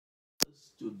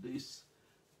to this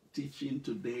teaching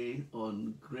today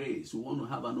on grace. We want to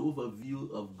have an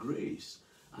overview of grace,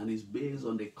 and it's based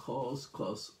on the course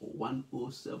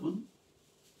 107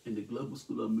 in the Global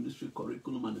School of Ministry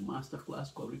curriculum and the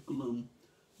Masterclass curriculum,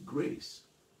 Grace.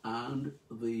 And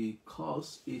the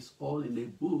course is all in a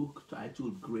book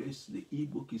titled Grace. The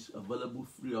ebook is available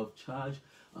free of charge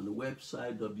on the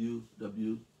website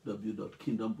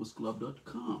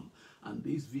www.kingdombookclub.com. And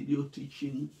this video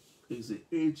teaching is the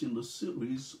 8th in the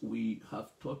series we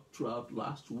have taught throughout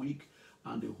last week.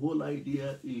 And the whole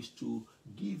idea is to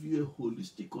give you a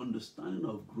holistic understanding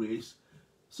of grace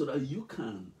so that you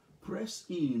can press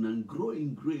in and grow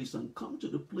in grace and come to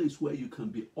the place where you can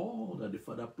be all that the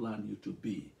Father planned you to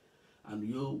be.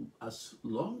 And as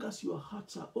long as your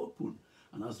hearts are open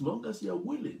and as long as you are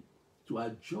willing to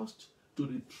adjust to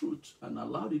the truth and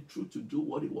allow the truth to do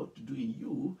what it wants to do in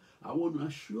you, I want to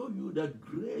assure you that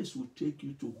grace will take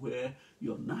you to where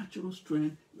your natural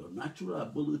strength, your natural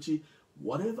ability,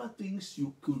 whatever things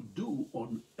you could do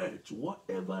on earth,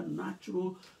 whatever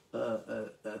natural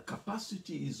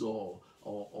capacities or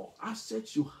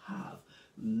assets you have,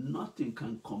 nothing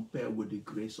can compare with the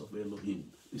grace of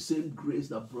Elohim. The same grace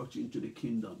that brought you into the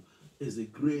kingdom is the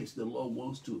grace the Lord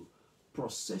wants to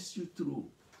process you through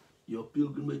your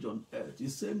pilgrimage on earth. The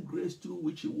same grace through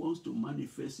which He wants to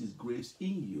manifest His grace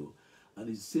in you. And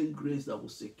it's the same grace that will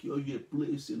secure you a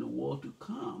place in the world to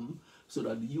come so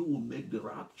that you will make the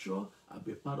rapture and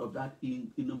be part of that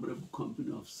innumerable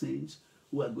company of saints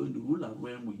who are going to rule and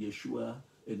reign with Yeshua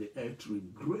in the earth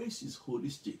realm. Grace is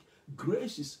holistic.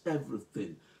 Grace is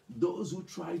everything. Those who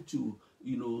try to,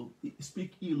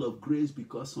 speak ill of grace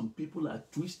because some people are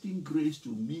twisting grace to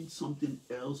mean something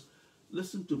else.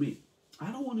 Listen to me.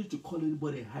 I don't want you to call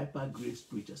anybody a hyper grace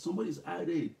preacher. Somebody is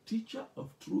either a teacher of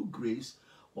true grace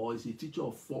or is a teacher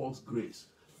of false grace.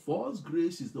 False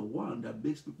grace is the one that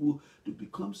makes people to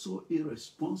become so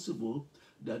irresponsible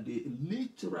that they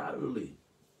literally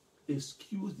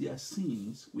excuse their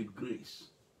sins with grace.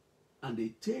 And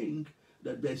they think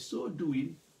that by so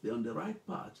doing, they're on the right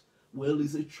path. Well,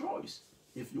 it's a choice.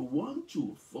 If you want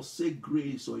to forsake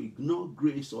grace or ignore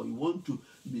grace, or you want to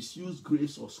misuse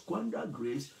grace or squander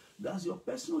grace, that's your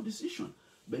personal decision.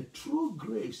 But true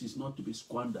grace is not to be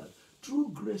squandered. True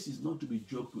grace is not to be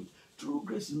joked with. True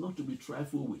grace is not to be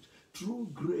trifled with. True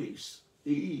grace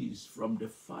is from the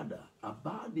Father,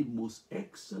 about the most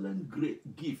excellent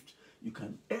great gift you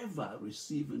can ever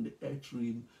receive in the earth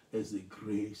realm as the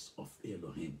grace of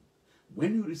Elohim.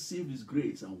 When you receive His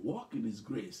grace and walk in His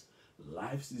grace,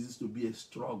 life ceases to be a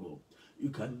struggle.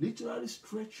 You can literally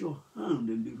stretch your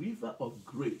hand in the river of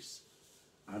grace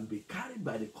and be carried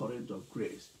by the current of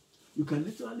grace. You can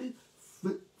literally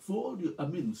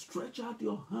stretch out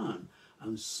your hand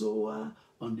and soar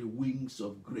on the wings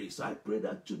of grace. I pray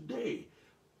that today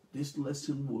this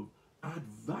lesson will add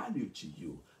value to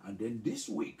you. And then this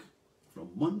week,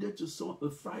 from Monday to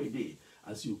Friday,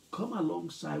 as you come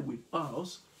alongside with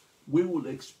us, we will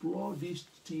explore this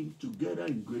theme together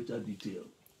in greater detail.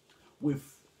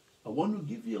 I want to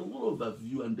give you a little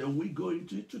overview and then we go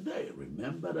into it today.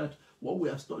 Remember that what we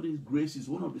are studying, Grace, is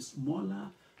one of the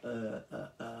smaller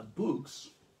books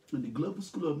in the Global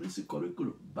School of Ministry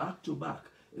curriculum, back to back.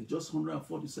 It's just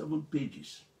 147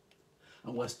 pages.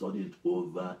 And we're studying it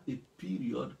over a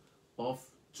period of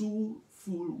 2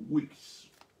 full weeks.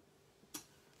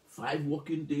 5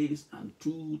 working days and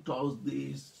 2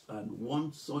 Thursdays and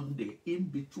 1 Sunday in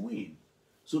between,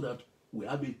 so that we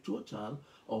have a total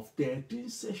of 13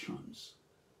 sessions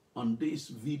on this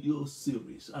video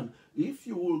series. And if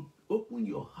you will open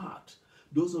your heart,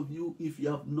 those of you, if you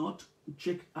have not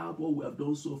checked out what we have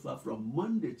done so far from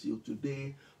Monday till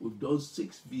today, we've done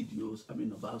 6 videos,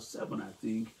 about 7, I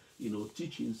think,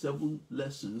 teaching 7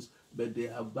 lessons, but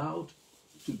they're about,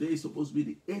 today is supposed to be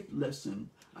the 8th lesson.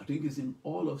 I think it's in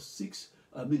all of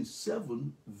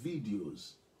 7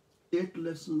 videos. 8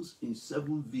 lessons in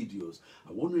 7 videos.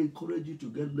 I want to encourage you to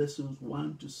get lessons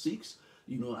 1 to 6,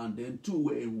 and then 2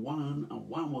 were in 1, and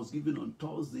 1 was given on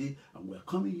Thursday, and we're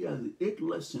coming here as the 8th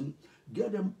lesson.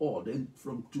 Get them all. Then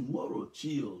from tomorrow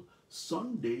till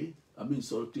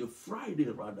till Friday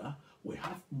rather, we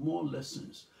have more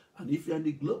lessons. And if you're in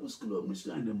the Global School of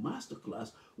Ministry and the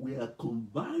Masterclass, we are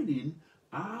combining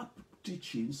our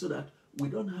teaching so that we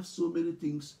don't have so many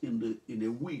things in a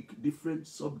week, different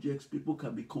subjects. People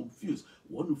can be confused.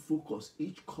 We want to focus.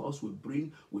 Each course we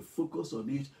bring, we focus on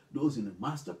it. Those in the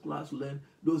master class learn,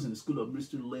 those in the School of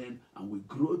Ministry learn, and we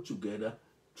grow together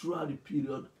throughout the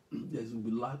period. There will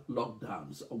be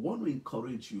lockdowns. I want to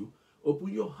encourage you, open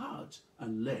your heart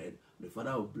and learn. The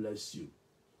Father will bless you.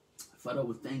 Father,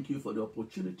 we thank you for the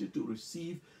opportunity to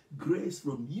receive grace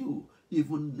from you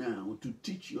even now to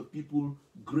teach your people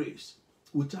grace.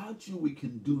 Without you, we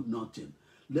can do nothing.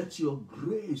 Let your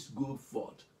grace go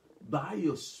forth by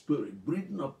your spirit,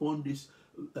 breathing upon this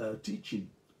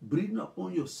teaching, breathing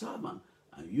upon your servant,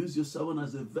 and use your servant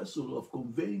as a vessel of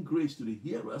conveying grace to the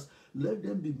hearers. Let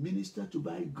them be ministered to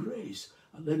by grace,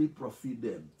 and let it profit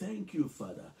them. Thank you,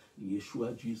 Father. In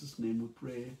Yeshua Jesus' name we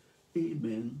pray.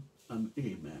 Amen and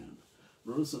amen.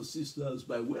 Brothers and sisters,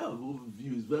 by way of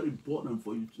overview, it's very important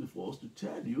for us to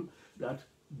tell you that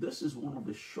this is one of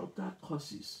the shorter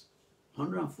courses,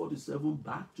 147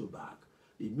 back to back.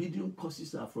 The medium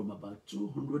courses are from about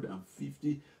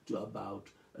 250 to about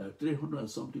 300 and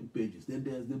something pages. Then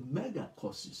there's the mega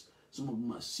courses. Some of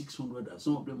them are 600 and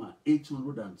some of them are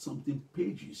 800 and something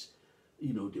pages,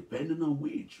 depending on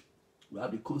which. We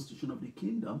have the Constitution of the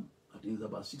Kingdom. I think it's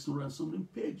about 600 and something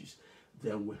pages.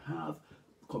 Then we have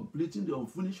Completing the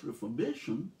Unfinished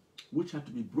Reformation, which had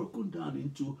to be broken down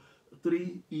into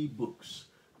 3 e-books.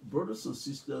 Brothers and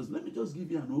sisters, let me just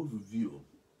give you an overview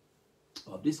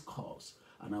of this course.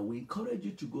 And I will encourage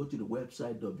you to go to the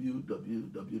website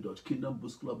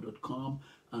www.kingdombookclub.com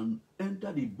and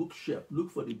enter the bookshelf. Look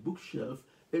for the bookshelf,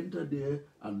 enter there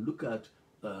and look at,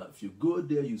 if you go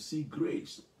there, you see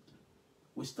grace.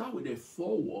 We start with a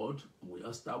foreword.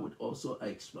 We'll start with also an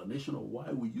explanation of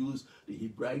why we use the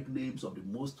Hebraic names of the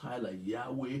Most High, like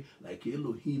Yahweh, like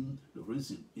Elohim. The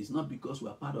reason is not because we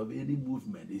are part of any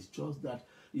movement. It's just that,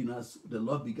 as the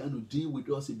Lord began to deal with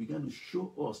us, He began to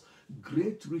show us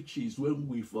great riches when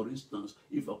we, for instance,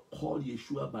 if I call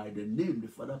Yeshua by the name the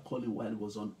Father called him while he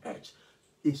was on earth,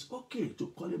 it's okay to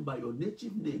call him by your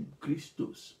native name,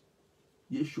 Christos,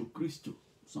 Yeshua Christo.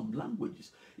 Some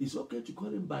languages, it's okay to call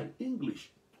him by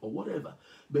English or whatever.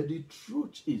 But the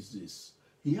truth is this: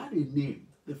 he had a name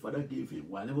the Father gave him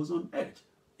while he was on earth.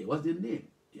 It was the name.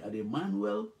 He had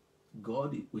Emmanuel,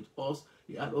 God with us.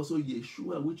 He had also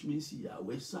Yeshua, which means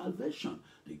Yahweh salvation,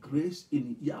 the grace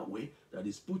in Yahweh that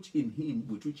is put in him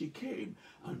with which he came.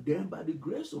 And then by the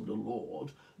grace of the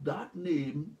Lord, that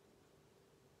name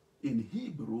in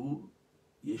Hebrew,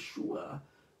 Yeshua,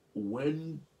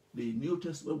 when the New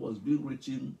Testament was being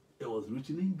written, it was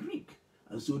written in Greek.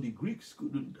 And so the Greeks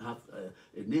couldn't have a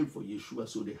name for Yeshua,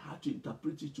 so they had to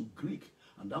interpret it to Greek.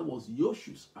 And that was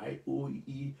Ioshus,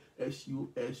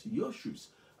 I-O-E-S-U-S, Ioshus.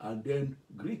 And then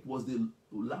Greek was the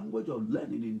language of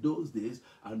learning in those days.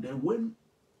 And then when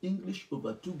English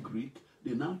overtook Greek,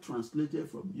 they now translated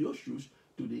from Ioshus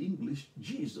to the English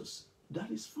Jesus.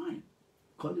 That is fine.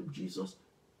 Call him Jesus,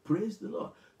 praise the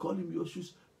Lord. Call him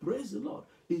Ioshus, praise the Lord.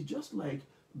 It's just like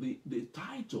the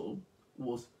title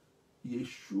was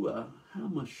Yeshua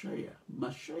HaMashiach.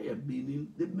 Mashiach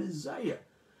meaning the Messiah.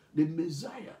 The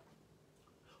Messiah.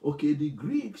 Okay, the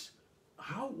Greeks,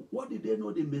 what did they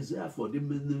know the Messiah for? The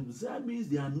Messiah means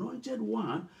the anointed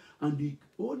one, and the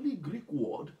only Greek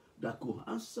word that could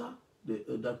answer,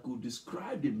 that could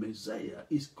describe the Messiah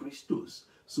is Christos.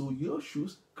 So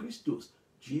Ioshus, Christos,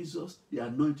 Jesus, the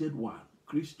anointed one,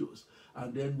 Christos.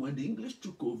 And then when the English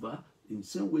took over, in the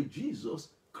same way, Jesus,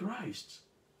 Christ,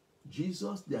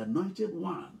 Jesus, the anointed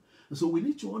one. And so we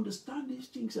need to understand these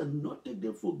things and not take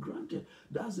them for granted.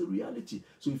 That's the reality.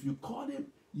 So if you call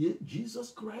him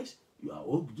Jesus Christ, you are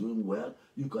all doing well.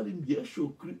 You call him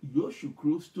Yeshua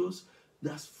Christos,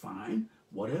 that's fine.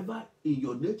 Whatever in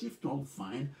your native tongue,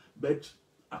 fine. But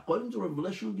according to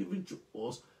revelation given to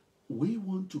us, we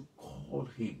want to call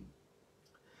him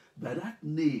by that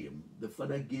name the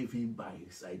Father gave him by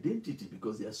his identity,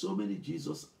 because there are so many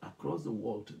Jesus across the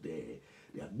world today.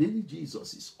 There are many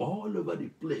Jesuses all over the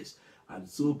place. And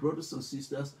so, brothers and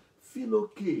sisters, feel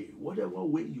okay whatever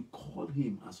way you call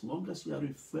him, as long as you are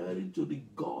referring to the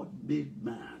God-made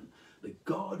man, the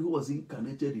God who was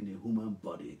incarnated in a human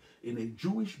body, in a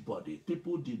Jewish body.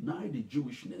 People deny the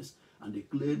Jewishness and they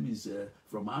claim he's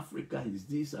from Africa, he's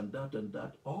this and that and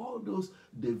that. All those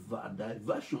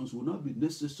diversions will not be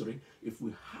necessary if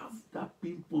we have that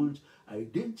pinpoint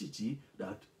identity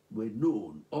that were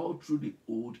known all through the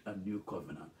Old and New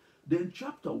Covenant. Then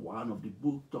chapter 1 of the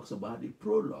book talks about the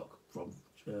prologue from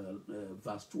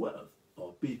verse 12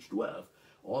 or page 12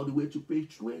 all the way to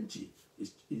page 20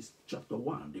 is chapter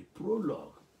 1, the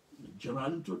prologue, the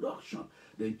general introduction.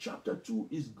 Then chapter 2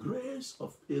 is grace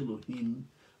of Elohim,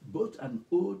 both an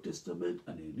Old Testament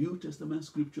and a New Testament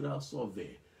scriptural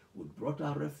survey. We brought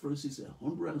our references,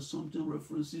 100 and something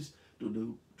references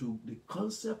to the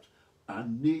concept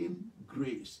and name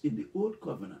grace in the Old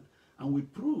Covenant. And we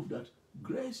proved that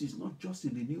grace is not just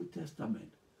in the New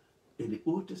Testament. In the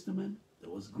Old Testament,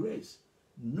 there was grace.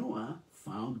 Noah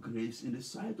found grace in the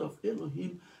sight of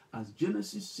Elohim, as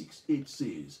Genesis 6:8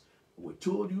 says. We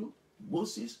told you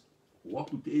Moses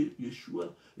Walk with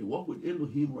Yeshua, he walked with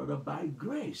Elohim rather by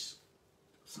grace.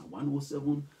 Psalm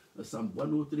 107, Psalm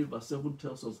 103 verse 7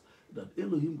 tells us that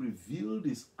Elohim revealed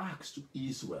his acts to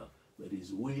Israel, but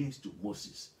his ways to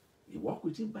Moses. He walked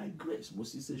with him by grace.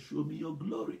 Moses said, show me your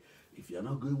glory. If you're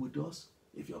not going with us,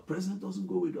 if your presence doesn't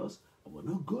go with us, we're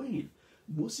not going.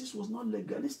 Moses was not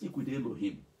legalistic with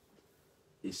Elohim.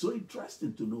 It's so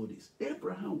interesting to know this.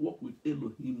 Abraham walked with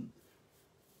Elohim,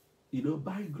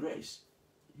 by grace.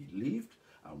 He lived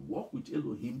and walked with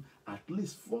Elohim at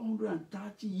least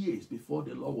 430 years before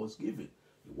the law was given.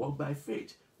 He walked by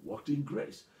faith, walked in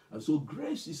grace. And so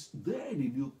grace is there in the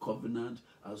new covenant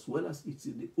as well as it's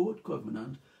in the old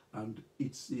covenant. And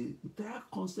it's the entire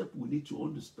concept we need to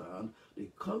understand, the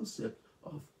concept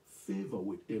of favor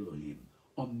with Elohim,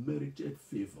 unmerited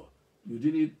favor. You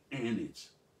didn't earn it,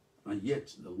 and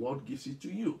yet the Lord gives it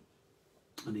to you.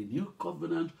 And the new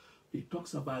covenant, it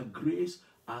talks about grace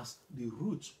as the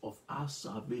root of our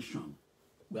salvation.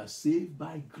 We are saved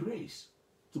by grace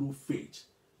through faith.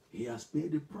 He has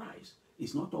paid the price.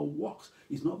 It's not our works.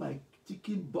 It's not by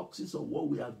ticking boxes of what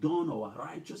we have done or our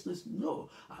righteousness. No,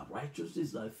 our righteousness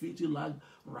is like filthy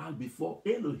rag before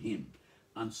Elohim.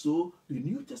 And so the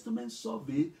New Testament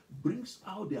survey brings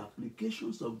out the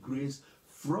applications of grace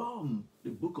from the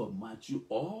book of Matthew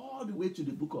all the way to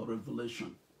the book of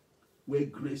Revelation, where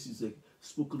grace is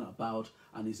spoken about,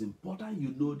 and it's important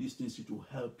you know these things. It will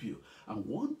help you. And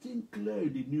one thing clear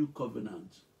in the new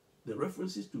covenant, the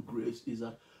references to grace, is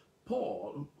that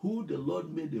Paul, who the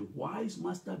Lord made a wise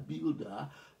master builder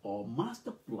or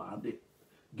master plan, they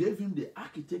gave him the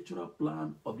architectural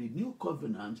plan of the new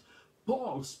covenant.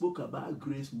 Paul spoke about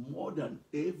grace more than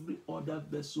every other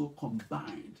vessel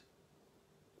combined.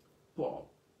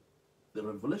 Paul, the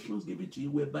revelations given to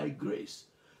him were by grace.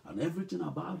 And everything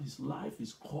about his life,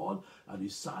 his call, and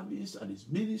his service, and his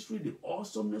ministry, the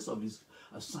awesomeness of his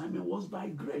assignment was by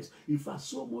grace. In fact,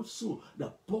 so much so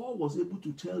that Paul was able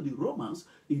to tell the Romans,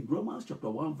 in Romans chapter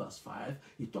 1 verse 5,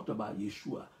 he talked about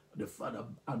Yeshua, the Father,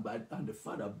 and the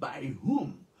Father by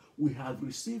whom we have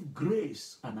received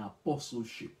grace and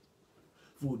apostleship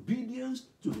for obedience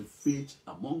to the faith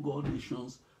among all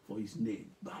nations for his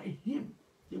name. By him,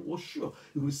 he was sure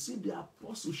he received the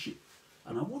apostleship.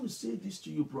 And I want to say this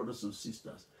to you, brothers and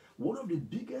sisters. One of the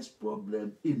biggest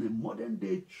problems in a modern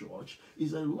day church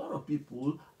is that a lot of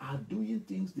people are doing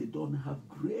things they don't have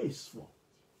grace for.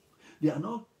 They are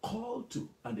not called to,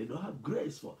 and they don't have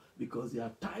grace for, because they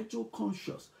are title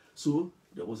conscious. So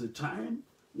there was a time,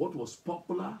 what was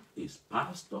popular is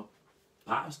pastor,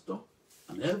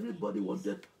 and everybody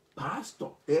wanted pastor.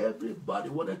 Everybody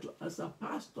wanted to answer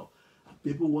pastor.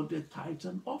 People wanted tithe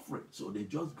and offering, so they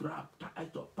just grabbed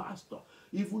tithe or pastor.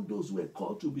 Even those who were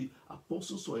called to be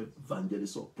apostles or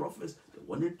evangelists or prophets, they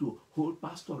wanted to hold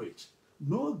pastorate.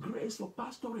 No grace for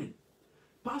pastoring.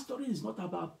 Pastoring is not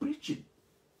about preaching.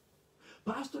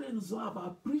 Pastoring is not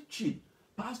about preaching.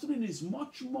 Pastoring is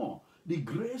much more the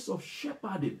grace of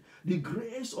shepherding, the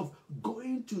grace of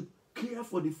going to care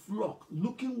for the flock,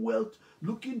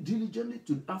 looking diligently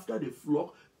after the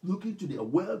flock, looking to their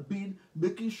well-being,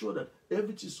 making sure that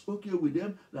everything is okay with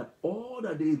them, that all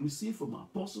that they receive from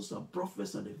apostles and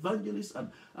prophets and evangelists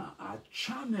are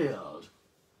channeled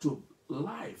to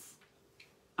life,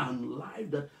 and life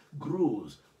that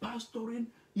grows. Pastoring,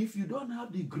 if you don't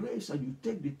have the grace and you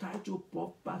take the title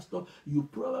of pastor, you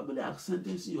probably are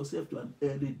sentencing yourself to an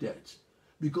early death,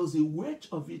 because the weight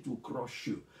of it will crush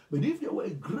you. But if there were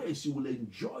grace, you will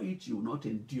enjoy it, you will not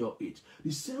endure it.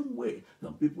 The same way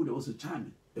that people, there was a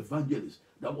time, evangelist,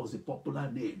 that was a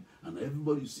popular name, and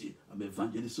everybody see, I'm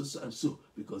evangelist so and so,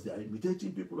 because they are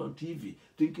imitating people on TV,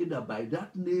 thinking that by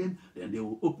that name, then they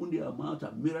will open their mouth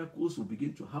and miracles will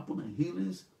begin to happen and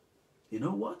healings. You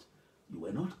know what? You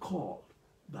were not called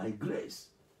by grace,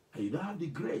 and you don't have the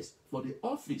grace for the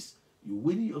office. You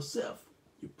win it yourself.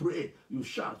 You pray, you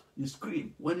shout, you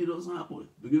scream. When it doesn't happen,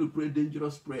 begin to pray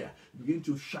dangerous prayer. Begin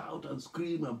to shout and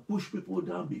scream and push people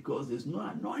down, because there's no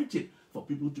anointing for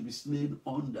people to be slain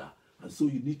under. And so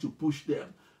you need to push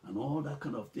them and all that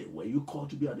kind of thing. Were you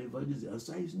called to be an evangelist? The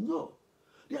answer is no.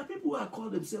 There are people who are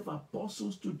called themselves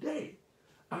apostles today,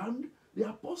 and the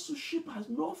apostleship has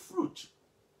no fruit.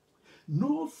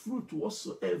 No fruit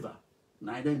whatsoever.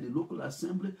 Neither in the local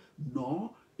assembly nor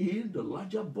in the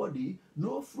larger body,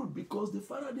 no fruit, because the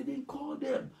Father didn't call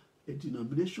them. A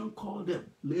denomination called them,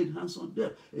 laid hands on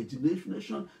them. A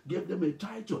denomination gave them a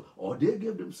title, or they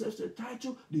gave themselves a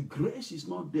title. The grace is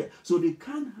not there. So they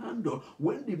can't handle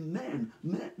when the men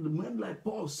like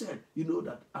Paul said,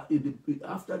 that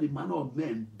after the manner of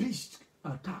men, beasts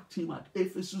attacked him at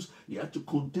Ephesus. He had to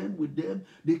contend with them.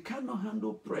 They cannot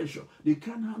handle pressure. They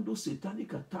can't handle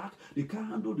satanic attack. They can't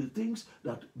handle the things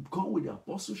that come with the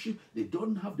apostleship. They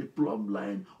don't have the plumb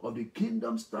line of the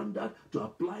kingdom standard to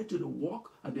apply to the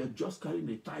work, and they're just carrying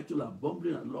the title and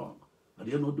bumbling along. And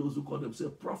they are not those who call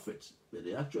themselves prophets, but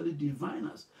they're actually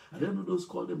diviners. And they are not those who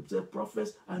call themselves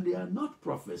prophets, and they are not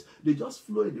prophets. They just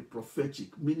flow in the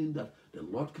prophetic, meaning that the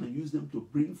Lord can use them to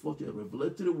bring forth a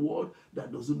revelatory word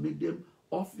that doesn't make them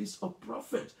office of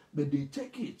prophet, but they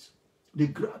take it. They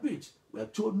grab it. We are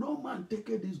told no man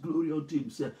taketh this glory unto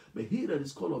himself, but he that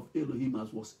is called of Elohim,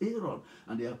 as was Aaron.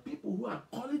 And there are people who are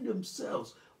calling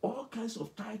themselves all kinds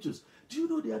of titles. Do you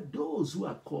know there are those who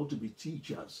are called to be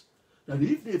teachers? That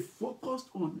if they focused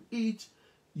on it,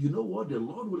 you know what? The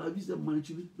Lord will have used them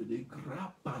mightily, but they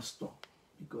grab pastor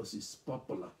because it's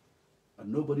popular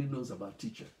and nobody knows about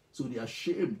teacher. So they are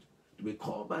ashamed to be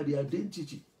called by the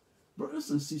identity. Brothers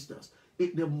and sisters,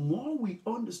 the more we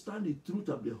understand the truth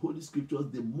of the Holy Scriptures,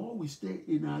 the more we stay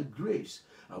in our grace.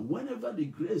 And whenever the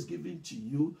grace given to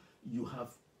you,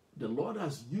 the Lord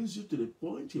has used you to the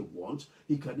point he wants.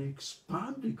 He can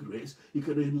expand the grace. He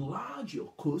can enlarge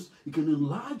your coast. He can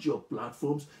enlarge your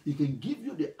platforms. He can give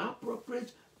you the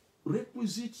appropriate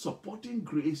requisite supporting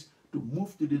grace to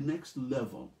move to the next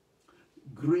level.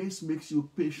 Grace makes you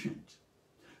patient.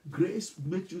 Grace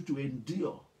makes you to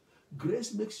endure.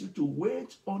 Grace makes you to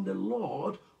wait on the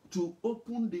Lord to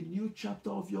open the new chapter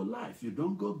of your life. You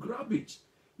don't go grab it.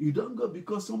 You don't go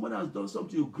because someone has done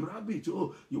something, you grab it.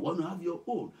 Oh, you want to have your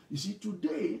own. You see,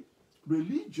 today,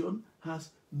 religion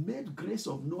has made grace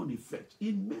of none effect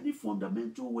in many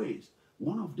fundamental ways.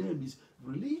 One of them is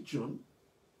religion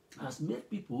has made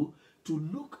people to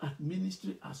look at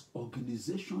ministry as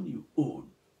organization you own.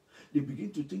 They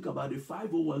begin to think about the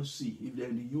 501c if they're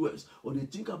in the US, or they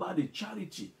think about the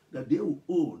charity that they will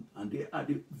own, and they are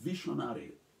the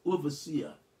visionary,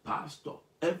 overseer, pastor,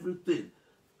 everything.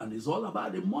 And it's all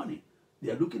about the money.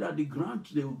 They are looking at the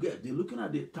grant they will get. They're looking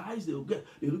at the tithes they will get.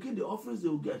 They're looking at the offerings they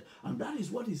will get. And that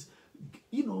is what is,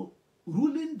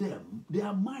 ruling them.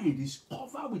 Their mind is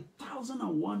covered with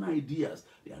 1,001 ideas.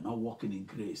 They are not walking in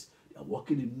grace. They are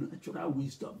walking in natural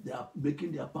wisdom. They are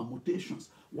making their permutations.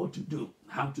 What to do,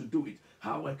 how to do it,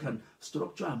 how I can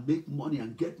structure and make money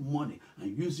and get money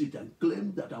and use it and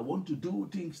claim that I want to do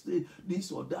things,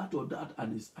 this or that,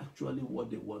 and it's actually what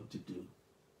they want to do.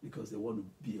 Because they want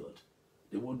to build.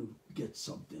 They want to get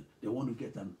something. They want to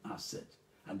get an asset.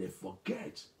 And they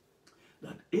forget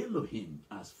that Elohim,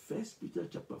 as 1 Peter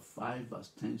chapter 5 verse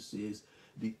 10 says,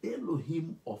 the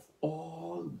Elohim of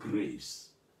all grace.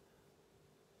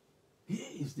 He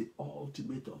is the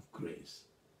ultimate of grace.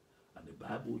 And the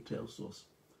Bible tells us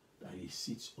that he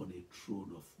sits on a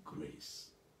throne of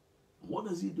grace. And what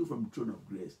does he do from the throne of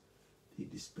grace? He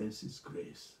dispenses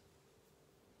grace.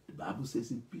 The Bible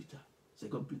says in Peter,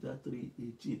 2 Peter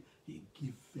 3:18, he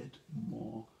giveth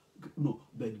more,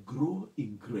 but grow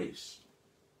in grace.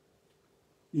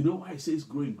 You know why he says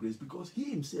grow in grace? Because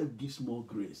he himself gives more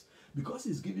grace. Because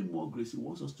he's giving more grace, he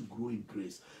wants us to grow in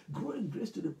grace. Grow in grace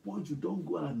to the point you don't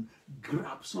go and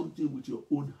grab something with your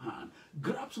own hand.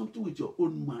 Grab something with your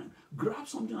own mind. Grab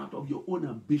something out of your own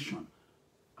ambition.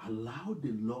 Allow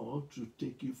the Lord to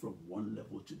take you from one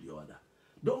level to the other.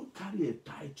 Don't carry a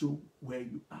title where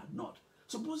you are not.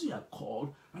 Suppose you are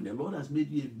called and the Lord has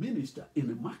made you a minister in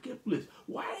the marketplace.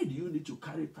 Why do you need to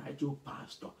carry title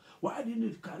pastor? Why do you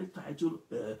need to carry title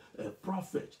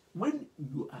prophet? When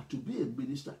you are to be a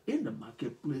minister in the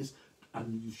marketplace,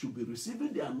 and you should be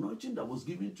receiving the anointing that was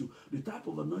given to the type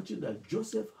of anointing that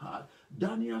Joseph had,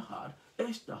 Daniel had,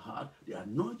 Esther had, the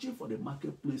anointing for the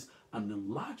marketplace, and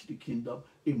enlarge the kingdom,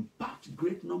 impact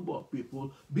great number of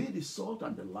people, be the salt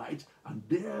and the light, and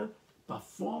there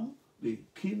perform the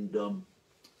kingdom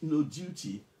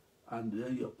duty. And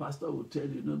then your pastor will tell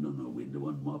you, no, we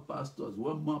want more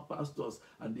pastors,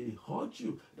 and they hurt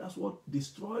you. That's what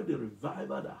destroyed the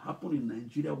revival that happened in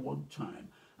Nigeria one time.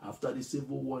 After the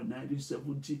Civil War in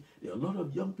 1970, there are a lot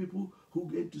of young people who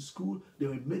get to school. They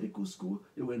were in medical school,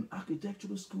 they were in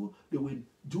architectural school, they were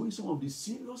doing some of the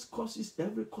serious courses.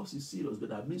 Every course is serious,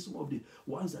 but I mean some of the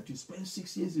ones that you spend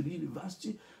 6 years in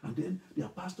university, and then their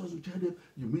pastors will tell them,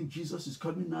 you mean Jesus is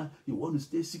coming now? You want to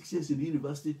stay 6 years in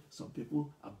university? Some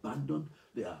people abandon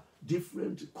their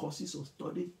different courses of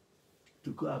study to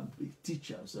go and be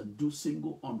teachers and do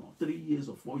single honor. 3 years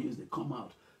or 4 years, they come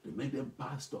out, they make them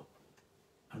pastor.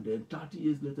 And then 30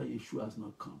 years later, Yeshua has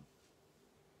not come.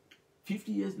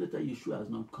 50 years later, Yeshua has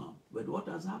not come. But what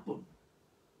has happened?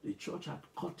 The church had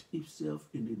cut itself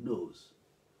in the nose.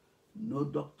 No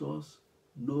doctors,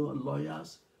 no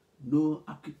lawyers, no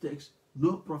architects,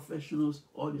 no professionals.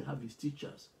 All they have is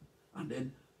teachers. And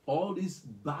then all these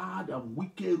bad and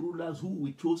wicked rulers who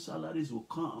withhold salaries will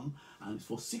come, and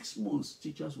for 6 months,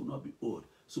 teachers will not be owed.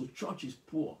 So church is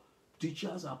poor,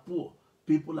 teachers are poor,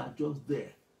 people are just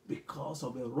there because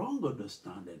of a wrong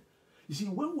understanding. You see,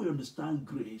 when we understand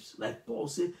grace, like Paul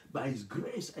said, by his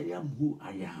grace I am who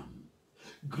I am.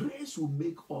 Grace will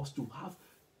make us to have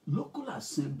local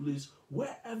assemblies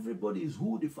where everybody is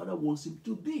who the Father wants him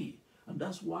to be. And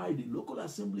that's why the local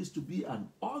assembly is to be an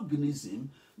organism,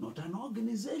 not an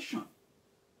organization.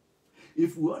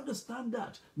 If we understand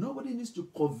that, nobody needs to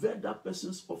covet that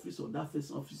person's office or that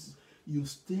person's office. You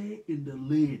stay in the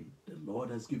lane the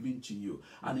Lord has given to you.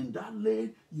 And in that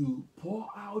lane, you pour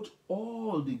out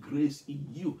all the grace in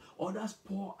you. Others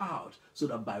pour out, so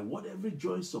that by what every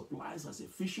joint supplies, as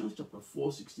Ephesians chapter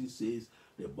 4:16 says,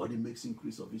 the body makes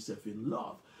increase of itself in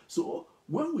love. So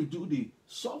when we do the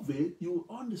survey, you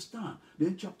understand.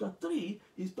 Then chapter 3,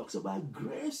 it talks about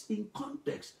grace in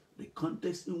context. The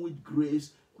context in which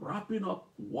grace, wrapping up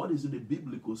what is in the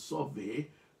biblical survey.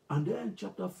 And then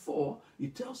chapter 4,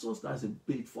 it tells us that in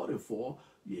page 44,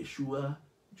 Yeshua,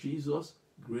 Jesus,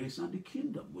 grace and the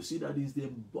kingdom. We see that is the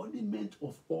embodiment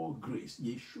of all grace.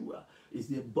 Yeshua is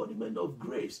the embodiment of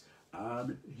grace.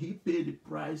 And he paid the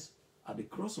price at the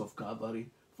cross of Calvary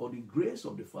for the grace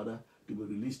of the Father to be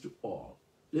released to all.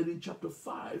 Then in chapter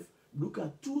 5, look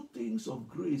at 2 things of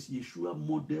grace Yeshua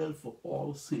modeled for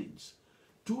all saints.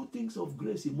 2 things of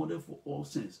grace he modeled for all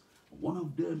saints. One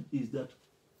of them is that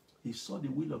he saw the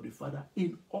will of the Father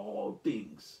in all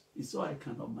things. He saw, I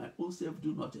can of my own self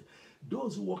do nothing.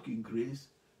 Those who walk in grace,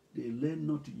 they learn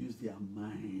not to use their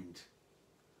mind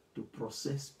to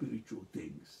process spiritual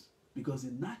things. Because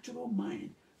the natural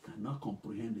mind cannot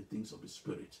comprehend the things of the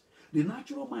Spirit. The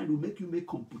natural mind will make you make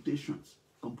computation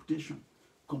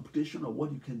of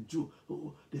what you can do.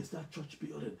 Oh, there's that church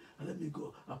building. Let me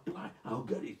go apply. I'll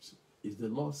get it. Is the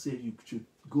Lord saying you should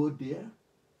go there?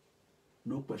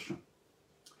 No question.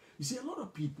 You see, a lot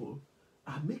of people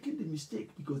are making the mistake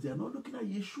because they are not looking at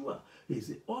Yeshua. He is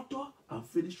the author and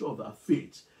finisher of our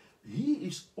faith. He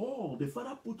is all. The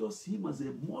Father put him as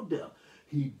a model.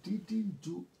 He didn't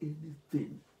do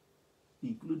anything,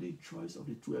 including choice of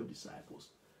the 12 disciples.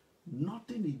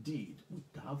 Nothing he did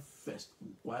without first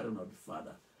inquiring of the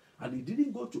Father. And he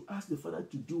didn't go to ask the Father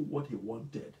to do what he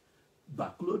wanted,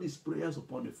 backload his prayers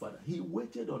upon the Father. He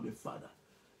waited on the Father.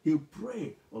 He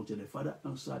prayed until the Father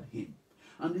answered him.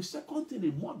 And the second thing he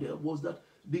modeled was that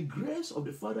the grace of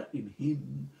the Father in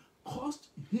him caused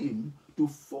him to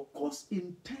focus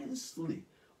intensely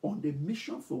on the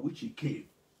mission for which he came.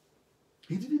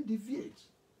 He didn't deviate.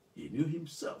 He knew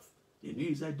himself. He knew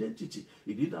his identity.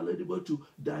 He didn't allow anybody to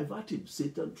divert him.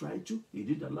 Satan tried to. He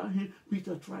didn't allow him.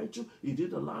 Peter tried to. He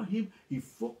didn't allow him. He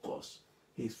focused.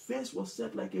 His face was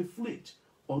set like a flint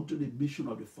onto the mission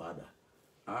of the Father.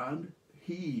 And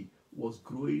he was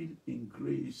growing in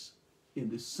grace, in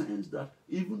the sense that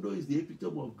even though he's the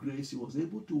epitome of grace, he was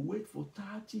able to wait for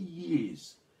 30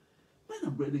 years. Men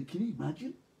and brethren, can you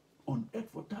imagine? On earth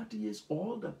for 30 years,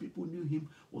 all that people knew him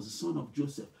was the son of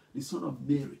Joseph, the son of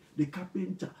Mary, the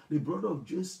carpenter, the brother of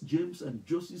James and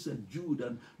Joseph and Jude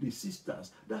and the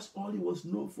sisters. That's all he was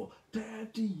known for.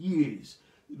 30 years.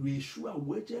 Yeshua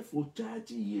waited for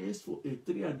 30 years for a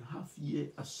 3.5-year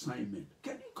assignment.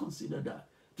 Can you consider that?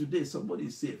 Today, somebody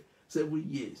is saved 7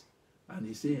 years. And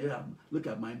he say, hey, look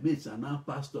at my mates are now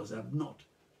pastors. I'm not.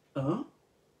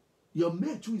 Your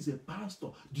mate who is a pastor,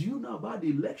 do you know about the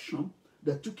election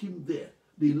that took him there?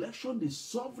 The election, the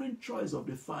sovereign choice of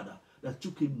the Father that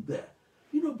took him there.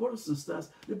 You know, brothers and sisters,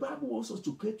 the Bible wants us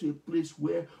to get to a place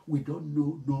where we don't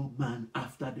know no man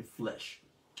after the flesh.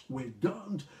 We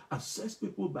don't assess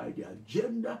people by their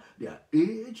gender, their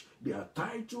age, their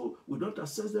title. We don't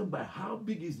assess them by how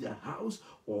big is their house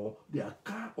or their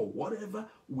car or whatever.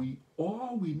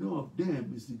 All we know of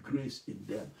them is the grace in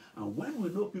them. And when we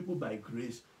know people by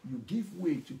grace, you give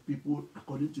way to people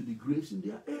according to the grace in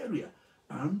their area.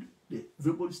 And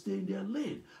everybody stay in their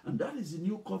lane. And that is the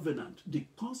new covenant. The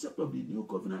concept of the new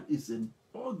covenant is an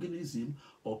organism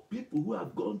of people who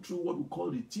have gone through what we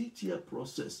call the T-tier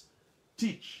process.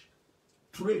 Teach,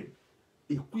 train,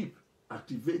 equip,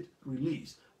 activate,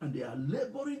 release. And they are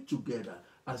laboring together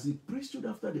as the priesthood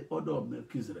after the order of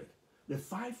Melchizedek. The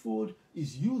fivefold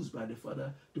is used by the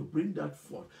Father to bring that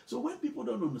forth. So when people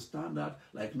don't understand that,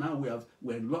 like now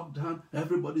we're in lockdown,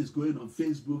 everybody is going on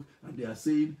Facebook and they are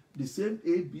saying the same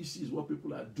ABC is what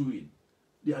people are doing.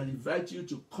 They are inviting you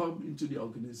to come into the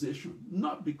organization,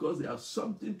 not because they have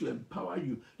something to empower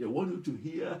you. They want you to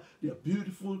hear their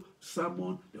beautiful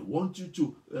sermon. They want you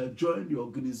to join the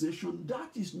organization. That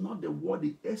is not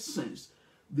the essence.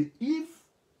 If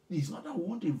It's not that we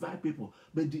won't invite people,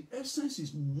 but the essence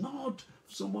is not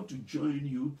someone to join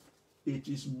you. It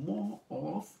is more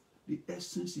of the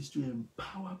essence is to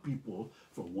empower people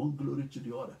from one glory to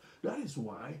the other. That is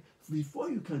why before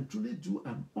you can truly do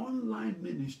an online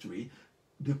ministry,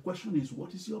 the question is,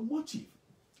 what is your motive?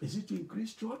 Is it to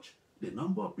increase church, the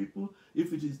number of people?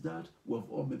 If it is that, we have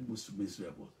all made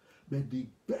miserable. But the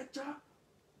better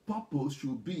purpose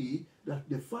should be that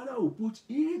the Father will put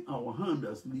in our hand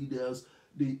as leaders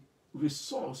the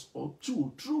resource or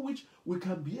tool through which we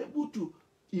can be able to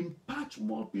impart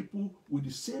more people with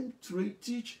the same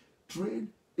teach, train,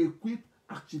 equip,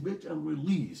 activate, and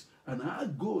release. And our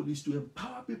goal is to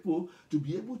empower people to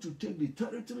be able to take the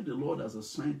territory the Lord has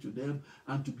assigned to them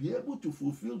and to be able to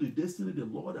fulfill the destiny the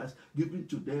Lord has given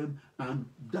to them. And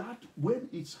that when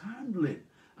it's handling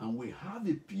and we have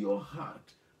a pure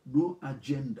heart, no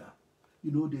agenda,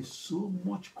 there's so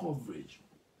much coverage.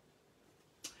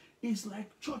 It's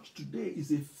like church today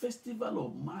is a festival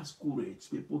of masquerades.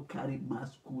 People carry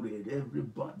masquerade.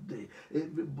 Everybody.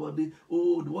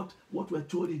 Oh, what we're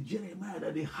told in Jeremiah,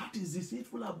 that the heart is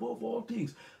deceitful above all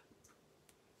things.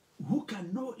 Who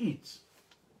can know it?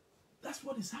 That's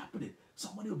what is happening.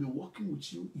 Somebody will be walking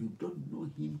with you. You don't know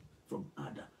him from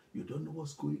Adam. You don't know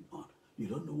what's going on. You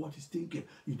don't know what he's thinking.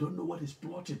 You don't know what he's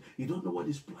plotting. You don't know what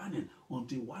he's planning.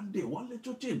 Until one day, one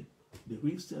little thing, the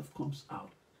real self comes out.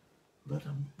 But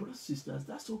brothers and sisters,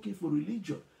 that's okay for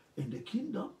religion. In the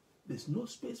kingdom, there's no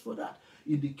space for that.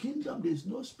 In the kingdom, there's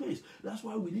no space. That's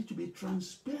why we need to be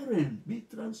transparent. Be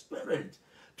transparent.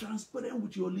 Transparent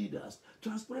with your leaders.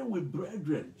 Transparent with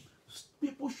brethren.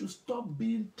 People should stop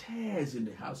being tares in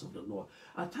the house of the Lord.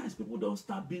 At times, people don't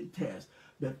stop being tares.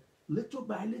 But little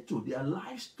by little, their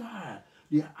lifestyle,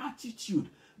 their attitude,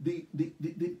 the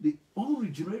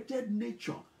unregenerated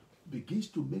nature begins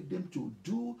to make them to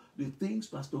do the things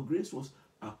Pastor Grace was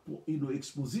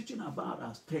expositing about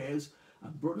as tares.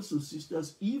 And brothers and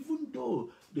sisters, even though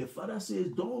the Father says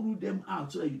don't root them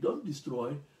out so that you don't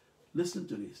destroy, listen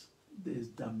to this, there's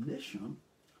damnation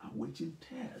awaiting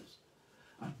tares.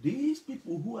 And these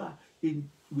people who are in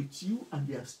with you and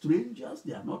they are strangers,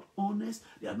 they are not honest,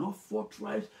 they are not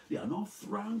forthright, they are not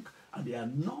frank, and they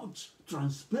are not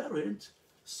transparent,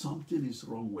 something is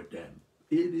wrong with them.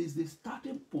 It is the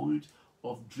starting point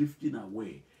of drifting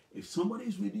away. If somebody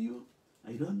is with you,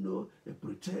 I don't know, he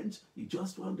pretends, he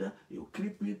just wonder, he'll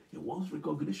creep in, he wants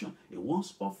recognition, he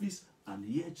wants office, and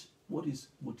yet what is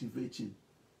motivating?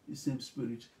 The same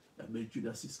spirit that made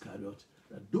Judas Iscariot,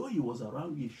 that though he was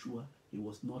around Yeshua, he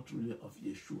was not really of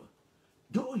Yeshua.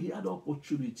 Though he had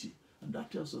opportunity, and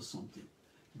that tells us something.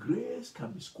 Grace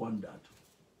can be squandered.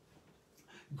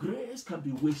 Grace can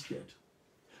be wasted.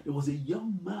 There was a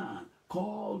young man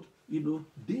called,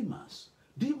 Demas.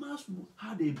 Demas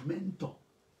had a mentor,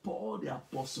 Paul the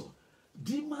Apostle.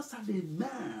 Demas had a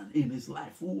man in his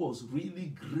life who was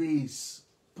really grace,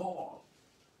 Paul.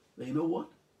 But you know what?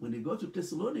 When they got to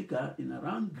Thessalonica, in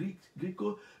around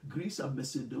Greece and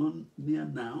Macedonia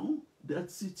now, that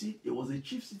city, it was a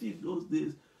chief city in those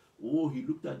days. Oh, he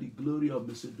looked at the glory of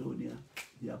Macedonia.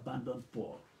 He abandoned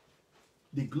Paul.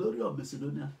 The glory of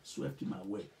Macedonia swept him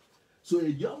away. So a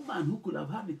young man who could have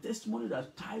had the testimony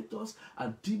that Titus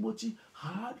and Timothy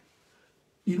had,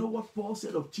 you know what Paul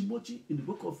said of Timothy in the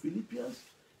book of Philippians?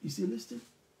 He said, listen,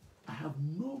 I have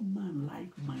no man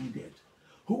like-minded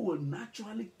who will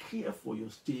naturally care for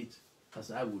your state as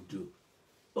I would do.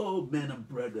 Oh, men and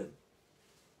brethren,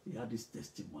 he had this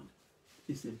testimony.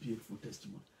 It's a beautiful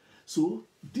testimony. So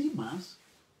Demas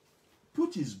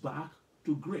put his back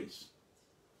to grace.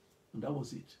 And that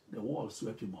was it. The wall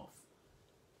swept him off.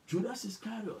 Judas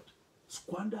Iscariot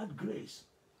squandered grace,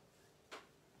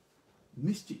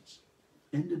 missed it,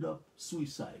 ended up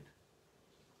suicide.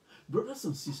 Brothers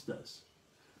and sisters,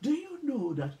 do you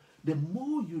know that the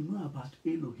more you know about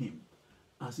Elohim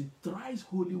as a thrice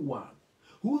holy one,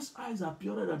 whose eyes are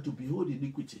purer than to behold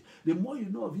iniquity, the more you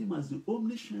know of him as the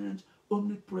omniscient,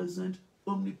 omnipresent,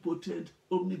 omnipotent,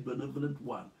 omnibenevolent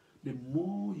one, the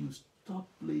more you stop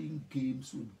playing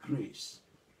games with grace.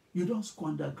 You don't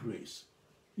squander grace.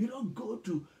 You don't go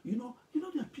to, there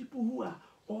are people who are,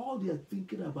 all they are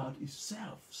thinking about is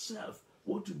self,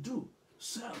 what to do,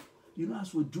 self.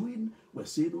 As we're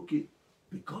saying, okay,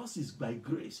 because it's by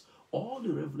grace, all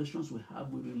the revelations we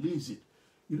have, we release it.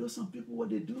 Some people, what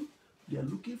they do, they are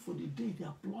looking for the day, they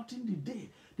are plotting the day.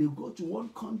 They go to one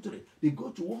country, they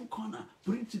go to one corner,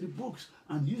 print the books,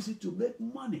 and use it to make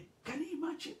money. Can you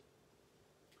imagine?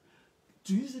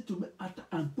 To use it to make,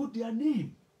 and put their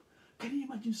name. Can you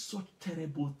imagine such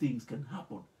terrible things can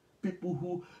happen? People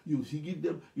who you give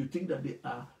them, you think that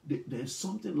there's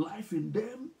something life in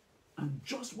them, And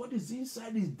just what is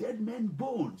inside is dead men's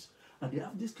bones. And they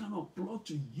have this kind of plot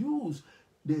to use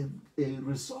a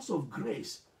resource of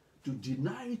grace to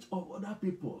deny it of other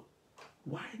people.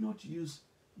 Why not use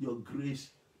your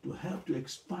grace to help to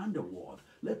expand the word?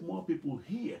 Let more people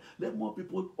hear. Let more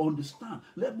people understand.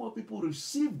 Let more people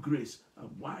receive grace. And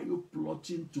why are you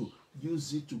plotting to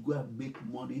use it to go and make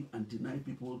money and deny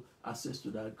people access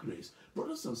to that grace?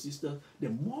 Brothers and sisters, the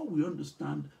more we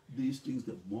understand these things,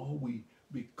 the more we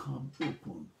become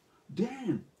open.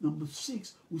 Then, number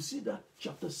 6, we see that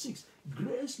chapter 6,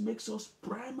 grace makes us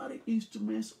primary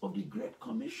instruments of the Great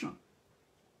Commission.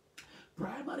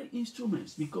 Primary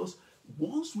instruments, because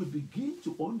once we begin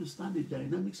to understand the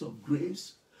dynamics of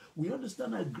grace, we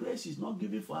understand that grace is not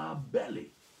given for our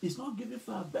belly. It's not given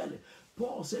for our belly.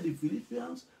 Paul said in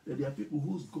Philippians that there are people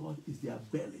whose God is their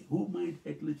belly, who mind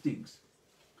earthly things.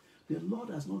 The Lord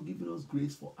has not given us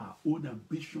grace for our own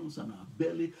ambitions and our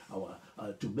belly,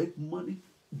 to make money.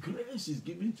 Grace is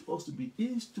given to us to be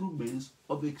instruments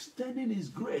of extending His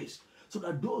grace, so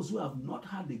that those who have not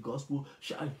heard the gospel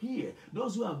shall hear.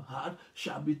 Those who have heard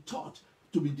shall be taught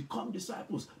to become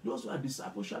disciples. Those who are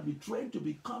disciples shall be trained to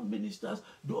become ministers.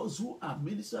 Those who are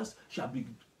ministers shall be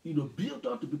built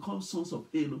up to become sons of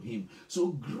Elohim. So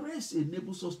grace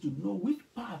enables us to know which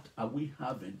part are we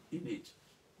having in it.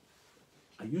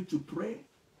 Are you to pray?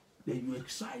 Then you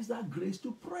exercise that grace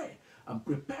to pray and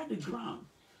prepare the ground,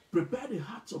 prepare the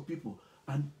hearts of people,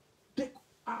 and take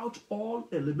out all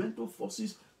elemental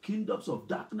forces, kingdoms of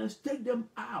darkness, take them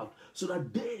out so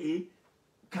that they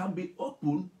can be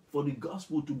open for the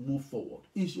gospel to move forward.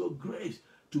 It's your grace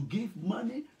to give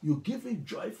money. You give it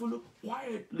joyfully,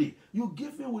 quietly. You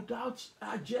give it without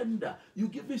agenda. You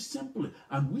give it simply.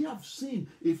 And we have seen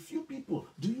a few people.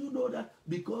 Do you know that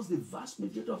because the vast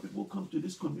majority of people come to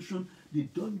this commission, they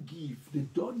don't give. They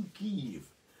don't give.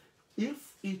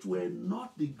 If it were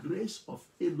not the grace of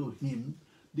Elohim,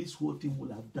 this whole thing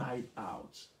would have died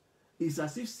out. It's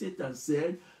as if Satan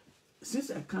said,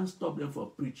 since I can't stop them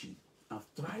from preaching, I've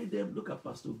tried them. Look at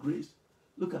Pastor Grace.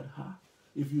 Look at her.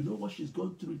 If you know what she's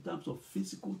gone through in terms of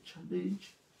physical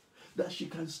challenge, that she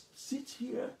can sit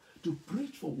here to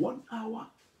preach for 1 hour,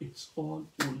 it's all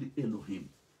only Elohim.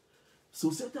 So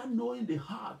Satan, knowing the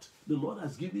heart the Lord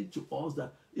has given to us,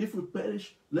 that if we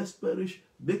perish, let's perish,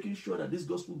 making sure that this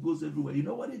gospel goes everywhere. You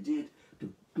know what he did?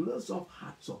 To close off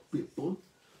hearts of people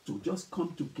to just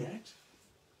come to get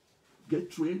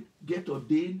trained, get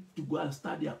ordained, to go and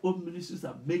start their own ministries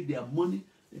and make their money.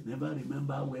 They never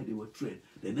remember where they were trained.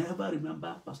 They never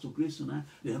remember Pastor Grace and I.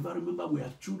 They never remember we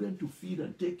have children to feed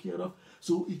and take care of.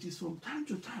 So it is from time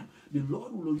to time, the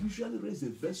Lord will usually raise a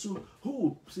vessel who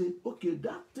will say, okay,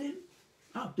 that thing,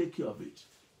 I'll take care of it.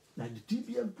 Like the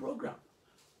TBM program,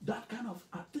 that kind of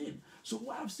a thing. So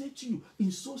what I've said to you,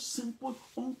 in so simple,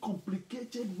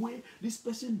 uncomplicated way, this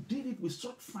person did it with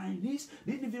such fineness.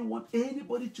 They didn't even want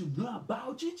anybody to know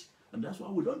about it. And that's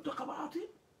why we don't talk about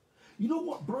it. You know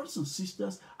what, brothers and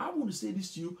sisters, I want to say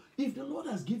this to you. If the Lord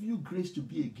has given you grace to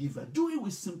be a giver, do it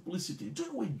with simplicity. Do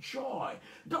it with joy.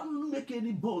 Don't make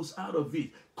any bones out of it.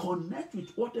 Connect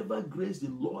with whatever grace the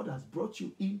Lord has brought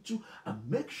you into and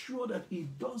make sure that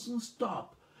it doesn't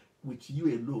stop with you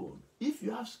alone. If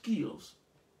you have skills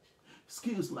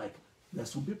like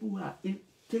there's some people who are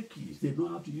techies, they know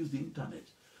how to use the internet.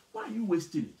 Why are you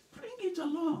wasting it? Bring it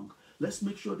along. Let's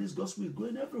make sure this gospel is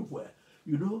going everywhere.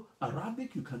 You know,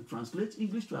 Arabic, you can translate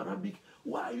English to Arabic.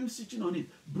 Why are you sitting on it?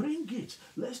 Bring it.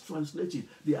 Let's translate it.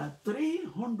 There are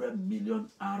 300 million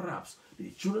Arabs,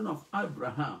 the children of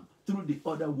Abraham, through the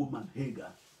other woman,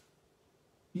 Hagar.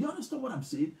 You understand what I'm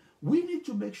saying? We need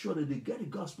to make sure that they get the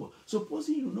gospel.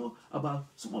 Supposing you know about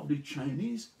some of the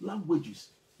Chinese languages,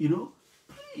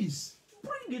 please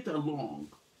bring it along.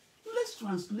 Let's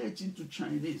translate into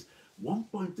Chinese.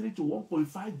 1.3 to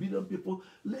 1.5 billion people,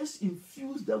 let's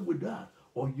infuse them with that.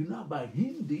 Or by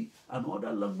Hindi and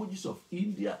other languages of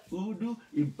India, Urdu,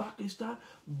 in Pakistan,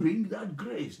 bring that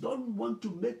grace. Don't want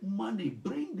to make money,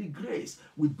 bring the grace.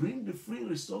 We bring the free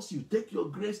resource, you take your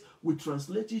grace, we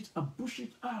translate it and push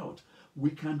it out.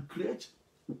 We can create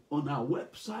on our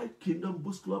website,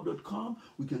 kingdomboostclub.com,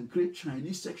 we can create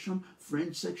Chinese section,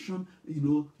 French section,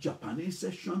 Japanese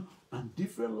section, and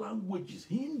different languages,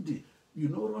 Hindi,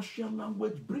 Russian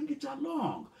language, bring it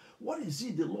along. What is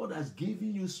it the Lord has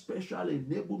given you special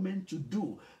enablement to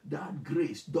do? That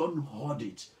grace, don't hoard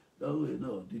it. Oh,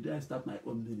 no, did I start my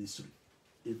own ministry?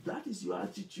 If that is your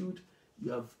attitude,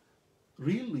 you have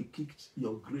really kicked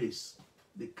your grace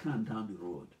the can down the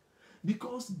road.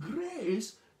 Because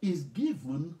grace is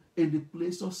given in the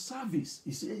place of service.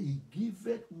 He said he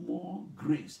giveth more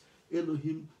grace.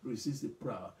 Elohim resists the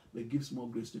proud, but gives more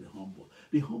grace to the humble.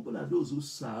 The humble are those who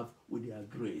serve with their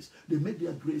grace. They make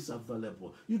their grace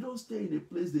available. You don't stay in a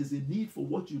place there's a need for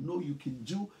what you know you can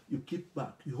do, you keep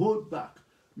back, you hold back.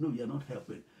 No, you're not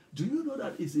helping. Do you know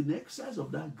that it's in exercise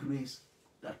of that grace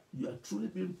that you are truly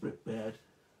being prepared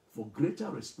for greater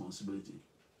responsibility?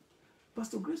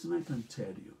 Pastor Grace and I can tell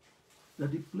you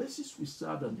that the places we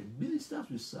serve and the ministers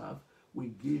we serve, we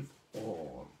gave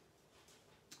all.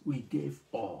 We gave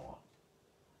all.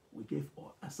 We gave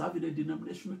all. I serve in a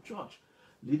denominational church.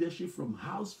 Leadership from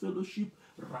house fellowship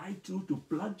right through to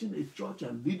planting a church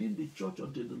and leading the church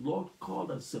until the Lord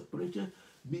called and separated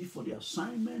me for the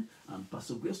assignment. And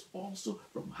Pastor Grace also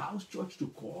from house church to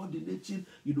coordinating,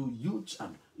 youth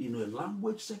and, a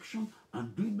language section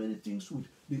and doing many things in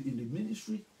the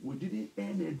ministry. We didn't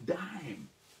earn a dime.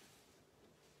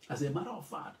 As a matter of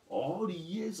fact, all the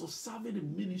years of serving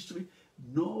in ministry,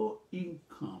 no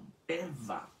income,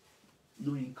 ever.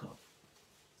 No income.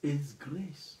 It's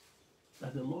grace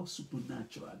that the Lord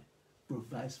supernaturally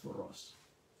provides for us.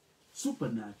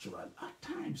 Supernatural, at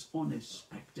times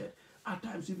unexpected, at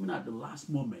times even at the last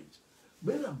moment.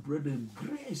 But brethren,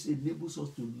 grace enables us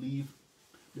to live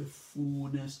the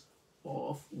fullness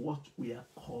of what we are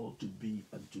called to be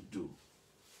and to do.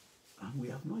 And we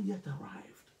have not yet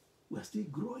arrived. We are still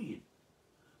growing.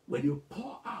 When you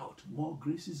pour out, more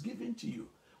grace is given to you.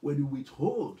 When you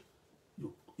withhold,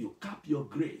 you cap your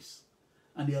grace.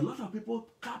 And there are a lot of people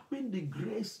capping the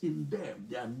grace in them.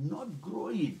 They are not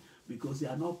growing because they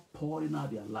are not pouring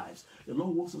out their lives. The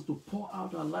Lord wants us to pour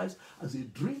out our lives as a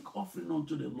drink offering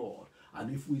unto the Lord.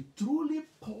 And if we truly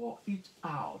pour it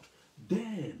out,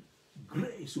 then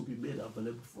grace will be made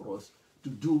available for us to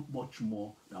do much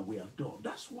more than we have done.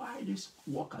 That's why this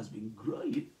work has been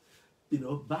growing,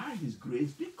 by His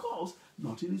grace, because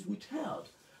nothing is withheld.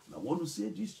 And I want to say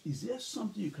this, is there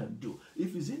something you can do?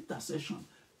 If it's intercession,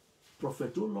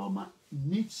 Prophet Oloma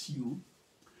needs you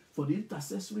for the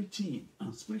intercessory team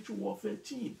and spiritual warfare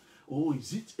team. Or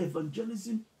is it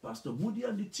evangelism? Pastor Moody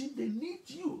and the team, they need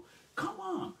you. Come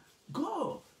on,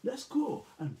 go. Let's go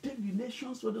and take the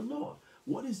nations for the Lord.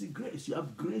 What is the grace? You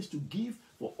have grace to give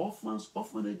for orphans,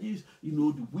 orphanages,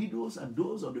 the widows and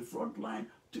those on the front line.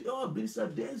 Minister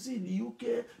Daisy in the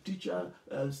UK, Teacher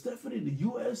Stephanie in the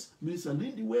US, Minister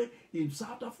Lindiwe in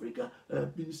South Africa,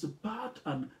 Minister Pat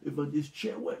and Evangelist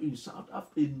Chewe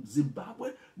in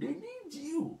Zimbabwe. They need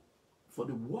you for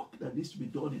the work that needs to be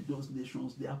done in those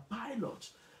nations. They are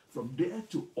pilots from there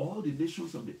to all the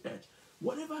nations of the earth.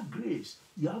 Whatever grace,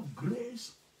 you have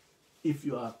grace. If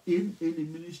you are in any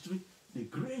ministry, the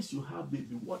grace you have may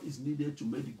be what is needed to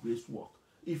make the grace work.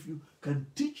 If you can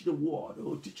teach the word,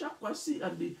 Teacher Kwasi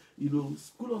and the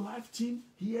School of Life team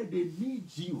here, they need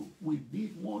you. We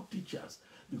need more teachers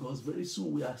because very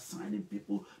soon we are assigning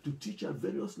people to teach at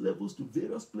various levels to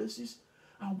various places.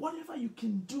 And whatever you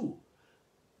can do,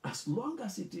 as long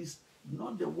as it is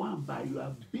not the one by your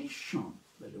ambition,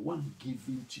 but the one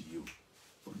given to you.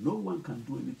 For no one can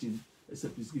do anything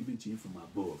except it's given to you from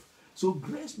above. So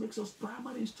grace makes us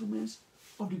primary instruments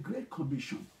of the Great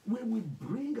Commission. When we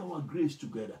bring our grace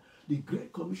together, the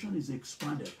Great Commission is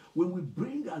expanded. When we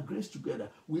bring our grace together,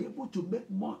 we're able to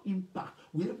make more impact.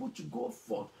 We're able to go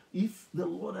forth. If the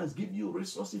Lord has given you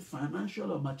resources,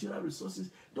 financial or material resources,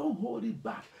 don't hold it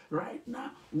back. Right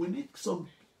now, we need some,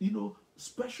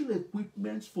 special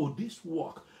equipment for this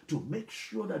work to make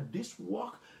sure that this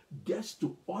work gets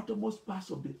to uttermost parts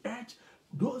of the earth.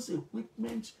 Those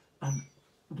equipment and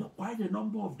quite a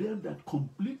number of them that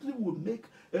completely will make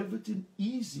everything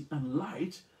easy and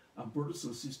light. And brothers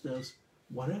and sisters,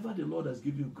 whatever the Lord has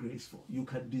given you grace for, you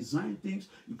can design things,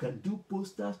 you can do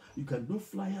posters, you can do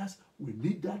flyers. We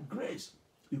need that grace.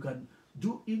 You can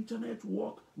do internet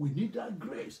work. We need that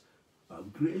grace.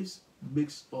 And grace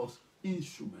makes us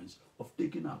instruments of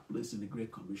taking our place in the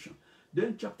Great Commission.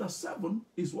 Then chapter 7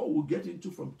 is what we'll get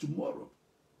into from tomorrow.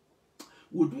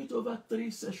 We'll do it over 3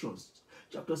 sessions.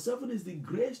 Chapter 7 is the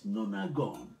Grace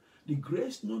Nonagon. The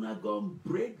Grace Nonagon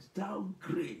breaks down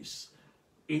grace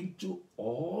into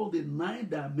all the 9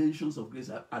 dimensions of grace.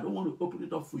 I don't want to open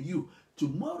it up for you.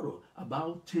 Tomorrow,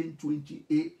 about 10:20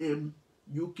 a.m.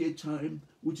 UK time,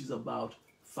 which is about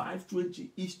 5:20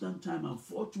 Eastern time and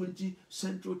 4:20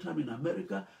 Central time in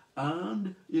America,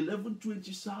 and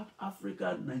 11:20 South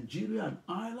Africa, Nigeria, and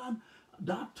Ireland.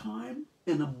 That time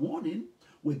in the morning,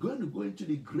 we're going to go into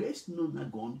the Grace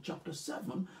Nonagon, chapter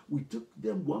 7. We took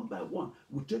them one by one.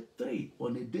 We take 3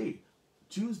 on a day.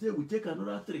 Tuesday, we take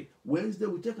another 3. Wednesday,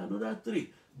 we take another 3.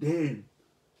 Then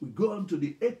we go on to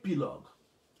the epilogue.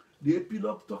 The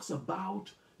epilogue talks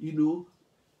about,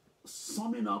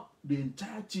 summing up the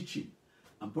entire teaching.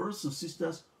 And brothers and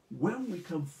sisters, When we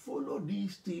can follow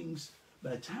these things,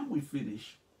 by the time we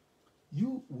finish,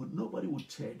 nobody will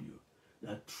tell you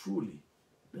that truly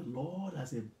the Lord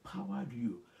has empowered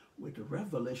you with a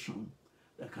revelation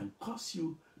that can cause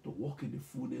you to walk in the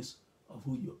fullness of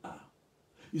who you are.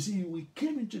 You see, we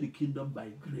came into the kingdom by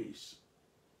grace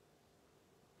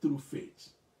through faith.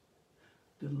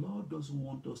 The Lord doesn't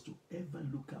want us to ever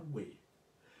look away.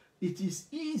 It is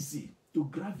easy to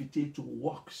gravitate to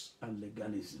works and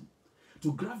legalism,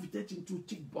 to gravitate into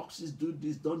tick boxes, do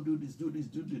this, don't do this, do this,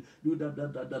 do this, do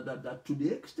that, to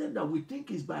the extent that we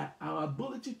think it's by our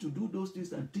ability to do those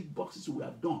things and tick boxes we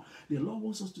have done. The Lord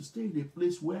wants us to stay in a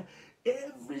place where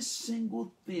every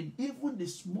single thing, even the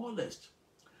smallest,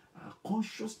 our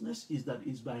consciousness is that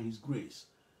it's by His grace.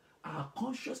 Our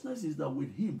consciousness is that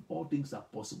with Him all things are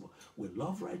possible. We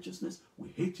love righteousness, we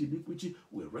hate iniquity,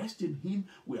 we rest in Him,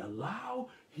 we allow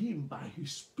Him by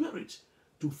His Spirit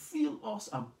to fill us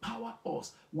and power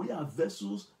us. We are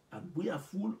vessels and we are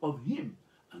full of Him,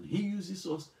 and He uses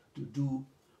us to do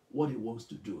what He wants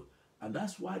to do. And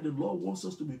that's why the Lord wants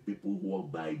us to be people who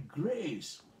walk by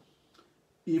grace.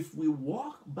 If we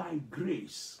walk by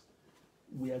grace,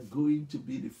 we are going to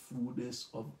be the fullness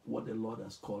of what the Lord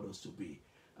has called us to be.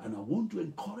 And I want to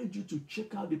encourage you to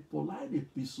check out the Pauline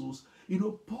epistles. You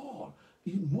know, Paul,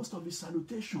 in most of his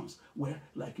salutations, were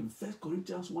like in 1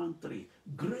 Corinthians 1:3,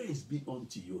 grace be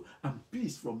unto you, and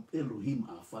peace from Elohim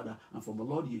our Father, and from the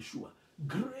Lord Yeshua.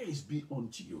 Grace be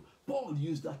unto you. Paul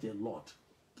used that a lot.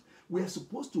 We are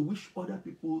supposed to wish other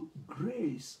people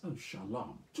grace and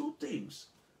shalom. Two things.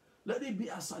 Let it be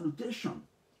a salutation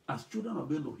as children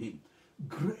of Elohim.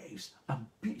 Grace and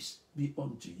peace be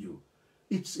unto you.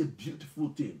 It's a beautiful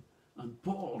thing. And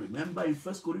Paul, remember in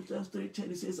 1 Corinthians 3:10,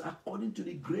 he says, according to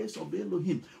the grace of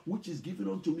Elohim, which is given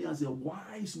unto me as a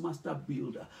wise master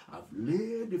builder, I've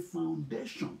laid the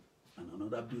foundation, and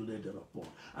another builder thereupon.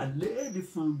 I laid the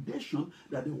foundation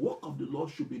that the work of the Lord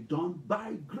should be done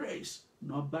by grace,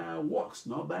 not by our works,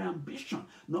 not by ambition,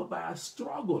 not by our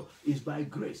struggle. It's by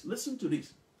grace. Listen to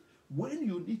this. When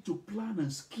you need to plan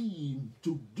and scheme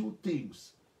to do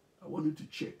things, I want you to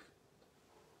check.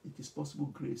 It is possible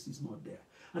grace is not there.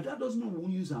 And that doesn't mean we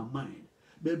won't use our mind.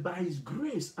 But by His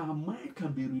grace, our mind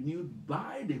can be renewed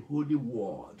by the Holy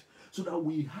Word, so that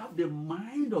we have the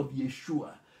mind of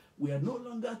Yeshua. We are no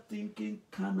longer thinking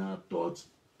carnal thoughts,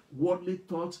 worldly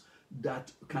thoughts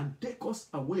that can take us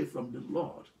away from the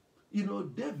Lord. You know,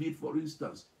 David, for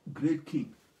instance, great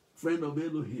king, friend of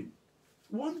Elohim.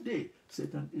 One day,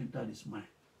 Satan entered his mind.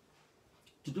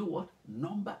 To do what?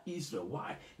 Number Israel.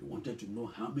 Why? He wanted to know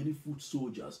how many foot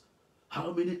soldiers,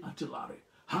 how many artillery,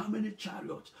 how many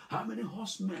chariots, how many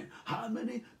horsemen, how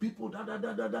many people,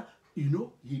 You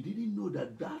know, he didn't know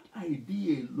that that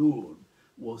idea alone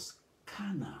was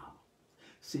carnal.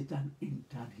 Satan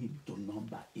entered him to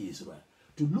number Israel,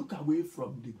 to look away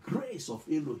from the grace of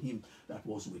Elohim that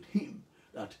was with him.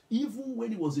 That even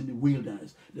when he was in the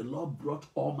wilderness, the Lord brought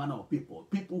all manner of people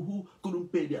who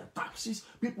couldn't pay their taxes,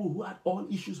 people who had all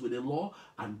issues with the law,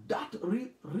 and that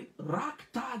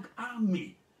ragtag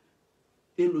army,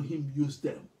 Elohim used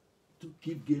them to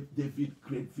give David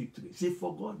great victories. He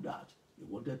forgot that. He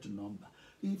wanted to number.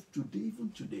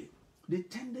 Even today, the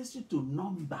tendency to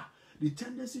number, the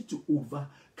tendency to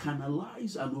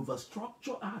over-canalize and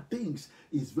over-structure our things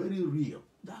is very real.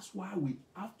 That's why we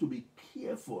have to be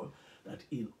careful that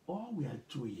in all we are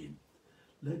doing,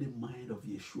 let the mind of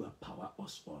Yeshua power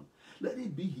us on. Let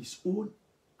it be His own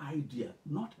idea.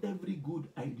 Not every good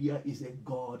idea is a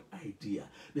God idea.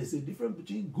 There's a difference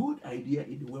between good idea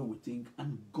in the way we think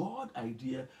and God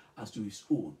idea as to His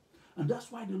own. And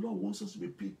that's why the Lord wants us to be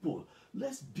people.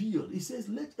 Let's build. He says,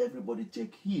 let everybody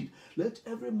take heed. Let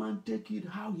every man take heed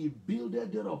how he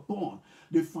builded thereupon.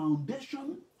 The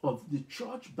foundation of the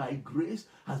church by grace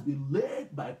has been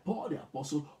laid by Paul the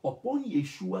Apostle upon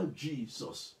Yeshua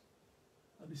Jesus.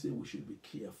 And he said we should be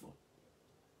careful.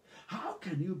 How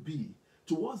can you be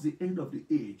towards the end of the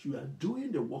age, you are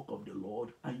doing the work of the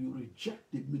Lord and you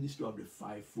reject the ministry of the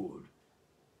fivefold?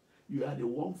 You are the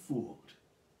one-fold.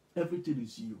 Everything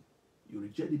is you. You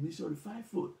reject the ministry of the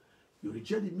fivefold. You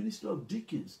reject the ministry of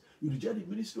deacons. You reject the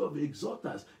ministry of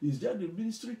exhorters. You reject the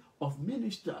ministry of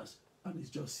ministers. And it's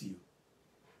just you.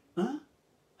 Huh?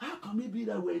 How can it be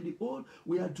that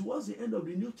we are towards the end of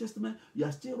the New Testament, you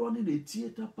are still running a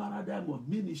theater paradigm of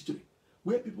ministry,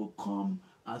 where people come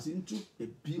as into a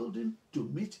building to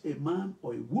meet a man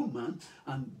or a woman,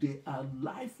 and they are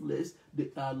lifeless. They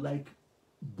are like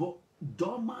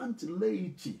dormant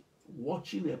laity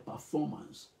watching a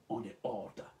performance on the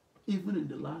altar. Even in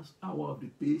the last hour of the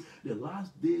day, the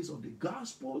last days of the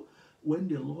gospel, when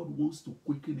the Lord wants to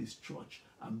quicken His church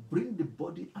and bring the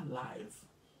body alive,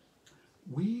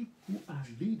 We who are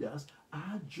leaders,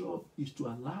 our job is to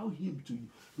allow him to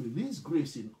release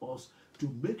grace in us,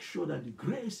 to make sure that the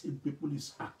grace in people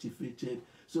is activated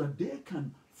so that they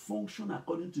can function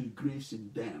according to the grace in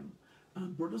them.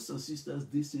 And brothers and sisters,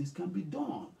 these things can be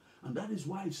done. And that is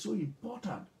why it's so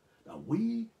important that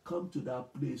we come to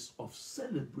that place of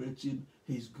celebrating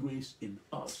his grace in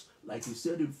us. Like he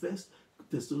said in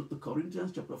 1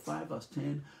 Corinthians chapter 5 verse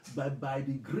 10, but by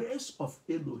the grace of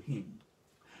Elohim,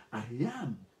 I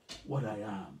am what I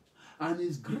am. And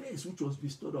his grace which was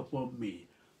bestowed upon me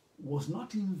was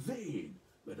not in vain,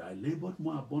 but I labored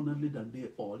more abundantly than they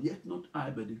all, yet not I,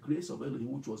 but the grace of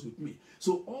Elohim which was with me.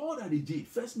 So all that he did,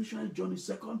 first missionary journey,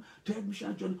 second, third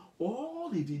missionary journey, all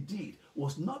that he did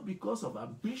was not because of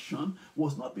ambition,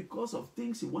 was not because of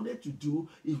things he wanted to do,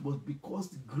 it was because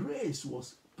the grace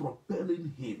was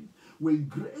propelling him. When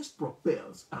grace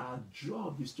propels, our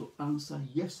job is to answer,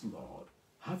 yes, Lord,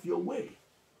 have your way.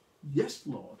 Yes,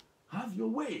 Lord, have your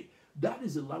way. That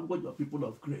is the language of people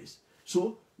of grace.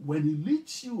 So when he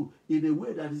leads you in a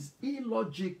way that is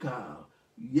illogical,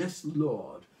 yes,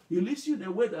 Lord. He leads you in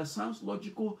a way that sounds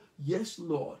logical, yes,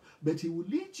 Lord. But he will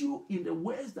lead you in the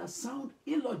ways that sound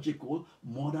illogical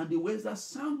more than the ways that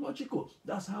sound logical.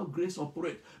 That's how grace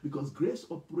operates. Because grace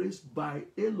operates by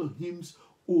Elohim's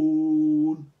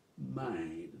own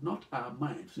mind, not our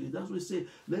mind. So that's what we say,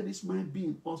 let this mind be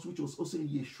in us, which was also in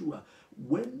Yeshua.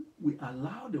 When we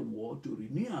allow the word to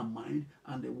renew our mind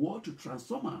and the word to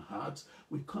transform our hearts,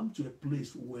 we come to a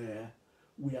place where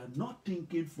we are not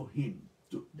thinking for him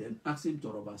to then ask him to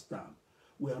rubber stamp.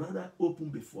 We are rather open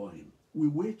before him. We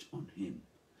wait on him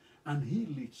and he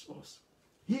leads us.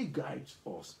 He guides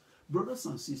us. Brothers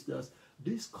and sisters,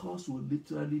 this course will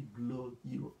literally blow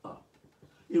you up.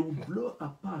 It will blow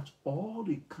apart all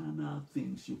the carnal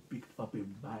things you picked up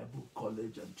in Bible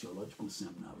college and theological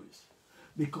seminaries.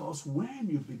 Because when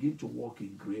you begin to walk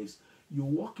in grace, you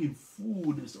walk in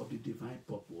fullness of the divine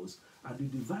purpose, and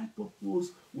the divine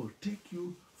purpose will take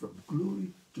you from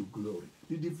glory to glory.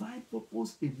 The divine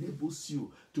purpose enables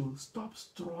you to stop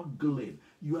struggling.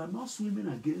 You are not swimming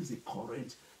against the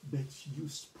current, but you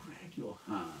spread your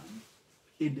hand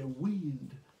in the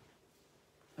wind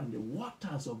and the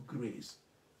waters of grace,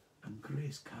 and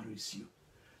grace carries you.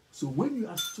 So when you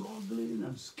are struggling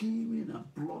and scheming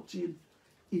and plotting,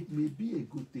 it may be a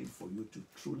good thing for you to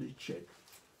truly check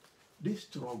this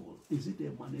struggle. Is it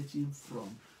emanating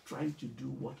from trying to do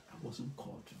what I wasn't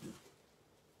called to do?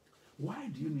 Why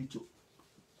do you need to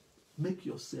make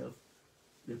yourself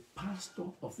the pastor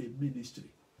of a ministry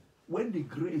when the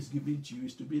grace given to you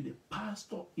is to be the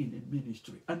pastor in a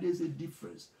ministry? And there's a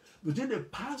difference between the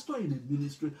pastor in a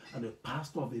ministry and the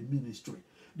pastor of a ministry.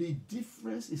 The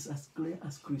difference is as clear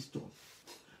as crystal.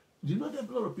 Do you know there are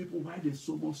a lot of people why there's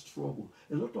so much struggle?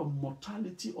 A lot of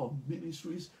mortality of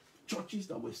ministries, churches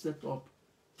that were set up,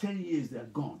 10 years they are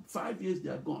gone, 5 years they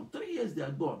are gone, 3 years they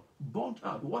are gone, burnt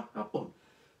out. What happened?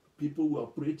 People were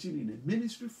operating in a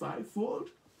ministry fivefold.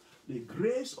 The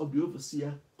grace of the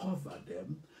overseer covered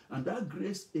them, and that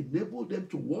grace enabled them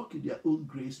to walk in their own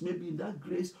grace. Maybe in that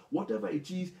grace, whatever it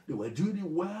is, they were doing it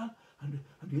well. And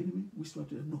the enemy whispered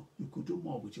to them, no, you could do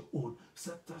more with your own.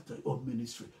 Set that your own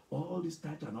ministry. All this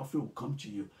tithe and offering will come to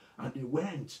you. And they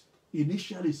went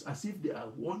initially as if they are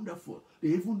wonderful. They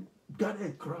even gathered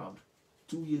a crowd.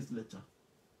 2 years later,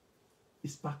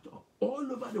 it's packed up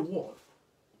all over the world.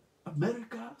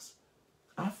 Americas,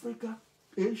 Africa,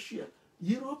 Asia,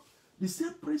 Europe, the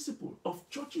same principle of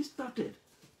churches started,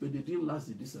 but they didn't last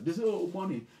the distance. They say, oh,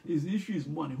 money, the issue is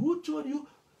money. Who told you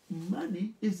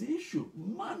money is the issue?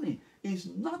 Money is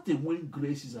nothing when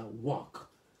grace is at work.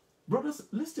 Brothers,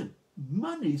 listen,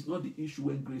 money is not the issue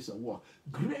when grace is at work.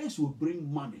 Grace will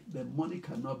bring money, but money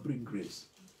cannot bring grace.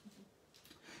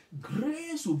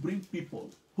 Grace will bring people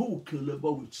who will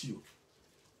collaborate with you.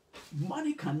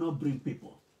 Money cannot bring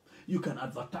people. You can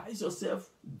advertise yourself,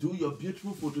 do your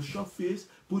beautiful Photoshop face,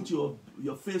 put your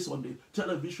face on the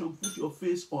television, put your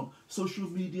face on social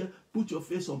media, put your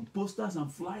face on posters and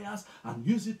flyers, and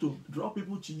use it to draw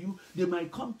people to you. They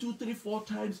might come 2, 3, 4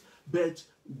 times, but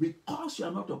because you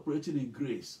are not operating in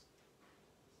grace,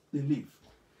 they leave.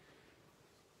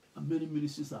 And many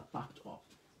ministries are packed up.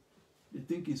 They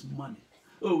think it's money.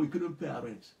 Oh, we couldn't pay our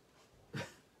rent.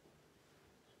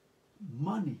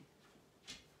 Money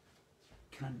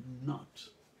cannot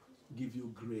give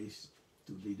you grace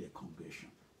to lead a congregation.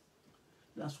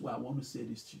 That's why I want to say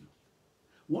this to you.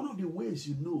 One of the ways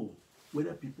you know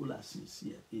whether people are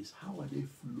sincere is how are they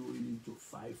flowing into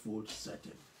fivefold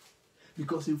setting.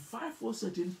 Because in fivefold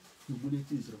setting,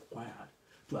 humility is required.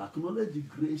 To acknowledge the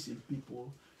grace in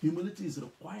people, humility is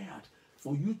required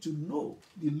for you to know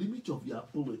the limit of your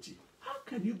ability. How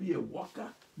can you be a worker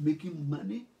making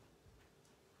money,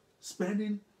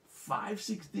 spending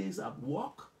 5-6 days at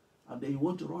work, and then you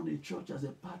want to run a church as a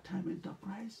part-time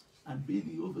enterprise and be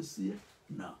the overseer?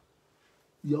 No.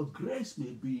 Your grace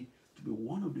may be to be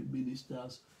one of the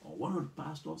ministers or one of the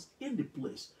pastors in the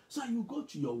place. So you go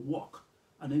to your work,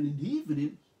 and then in the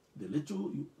evening, the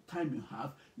little time you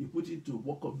have, you put into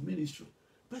work of ministry.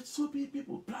 But so many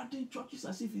people planting churches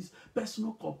as if it's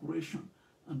personal corporation.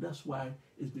 And that's why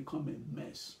it's become a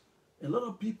mess. A lot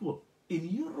of people in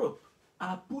Europe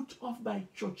are put off by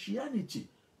churchianity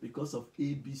because of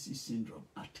ABC syndrome,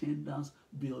 attendance,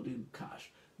 building,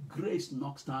 cash. Grace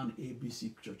knocks down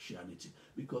ABC churchianity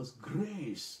because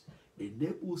grace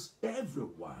enables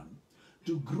everyone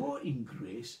to grow in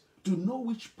grace, to know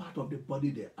which part of the body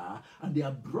they are, and they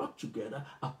are brought together.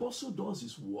 Apostle does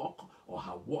his work or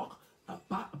her work.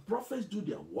 Prophets do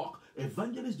their work,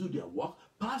 evangelists do their work,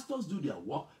 pastors do their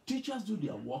work, teachers do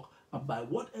their work, and by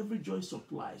what every joy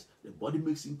supplies, the body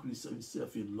makes increase of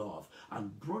itself in love.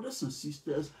 And brothers and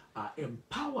sisters are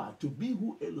empowered to be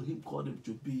who Elohim called them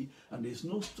to be, and there's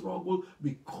no struggle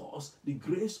because the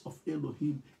grace of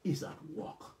Elohim is at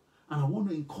work. And I want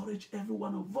to encourage every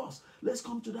one of us, let's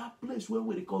come to that place where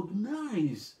we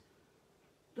recognize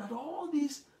that all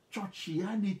this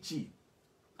churchianity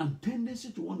and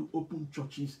tendency to want to open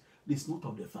churches is not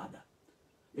of the Father.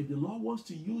 If the Lord wants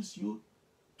to use you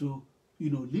to,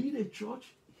 lead a church,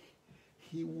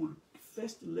 he will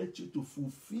first let you to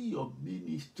fulfill your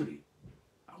ministry.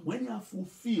 And when you are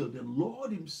fulfilled, the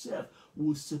Lord himself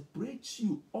will separate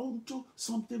you onto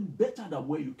something better than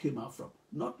where you came out from.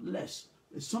 Not less.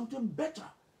 It's something better.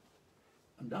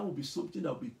 And that will be something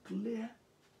that will be clear,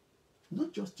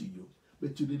 not just to you,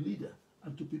 but to the leader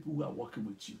and to people who are working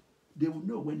with you. They will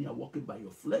know when you are walking by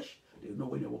your flesh. They will know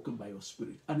when you are walking by your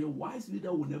spirit. And a wise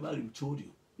leader will never have told you.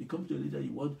 You come to a leader,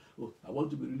 I want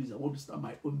to be released. I want to start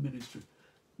my own ministry.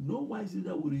 No wise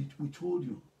leader will told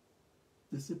you.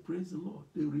 They say, praise the Lord.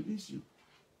 They release you.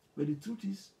 But the truth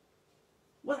is,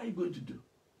 what are you going to do?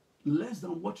 Less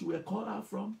than what you were called out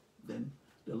from? Then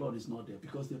the Lord is not there,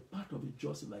 because the path of it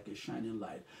just is like a shining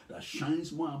light that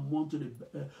shines more and more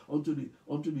onto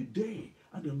the day.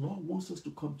 And the Lord wants us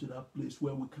to come to that place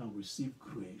where we can receive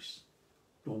grace,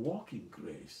 to walk in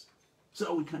grace,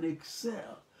 so we can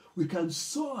excel. We can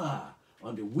soar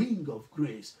on the wing of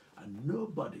grace, and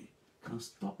nobody can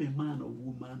stop a man or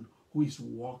woman who is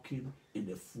walking in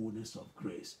the fullness of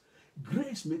grace.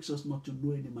 Grace makes us not to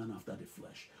know any man after the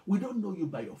flesh. We don't know you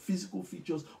by your physical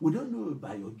features. We don't know you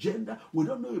by your gender. We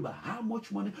don't know you by how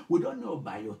much money. We don't know you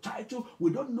by your title.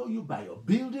 We don't know you by your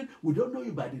building. We don't know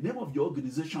you by the name of your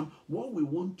organization. What we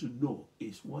want to know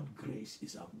is what grace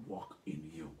is at work in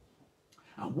you.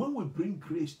 And when we bring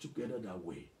grace together that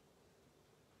way,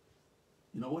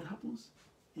 you know what happens?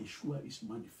 Yeshua is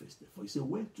manifested. For he said,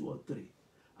 where 2 or 3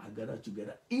 are gathered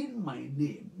together in my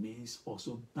name, means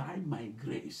also by my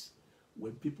grace.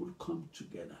 When people come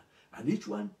together and each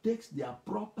one takes their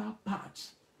proper part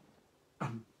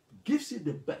and gives it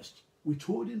the best,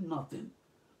 withholding nothing,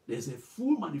 there's a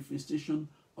full manifestation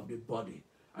of the body.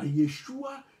 And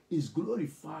Yeshua is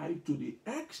glorified to the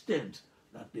extent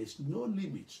that there's no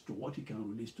limit to what he can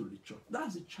release to the church.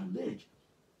 That's a challenge.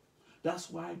 That's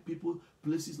why people,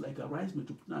 places like Arise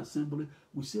Metropolitan Assembly,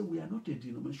 we say we are not a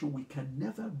denomination. We can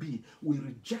never be. We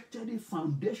rejected it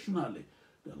foundationally.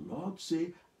 The Lord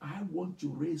said, I want to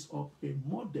raise up a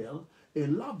model, a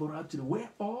laboratory where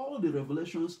all the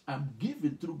revelations I'm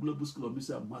given through Global School of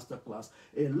Mystery and Masterclass,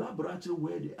 a laboratory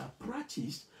where they are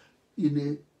practiced in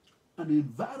an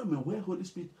environment where Holy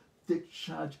Spirit takes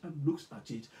charge and looks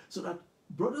at it, so that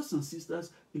brothers and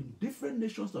sisters in different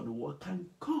nations of the world can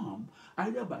come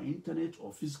either by internet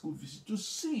or physical visit to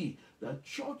see that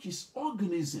church is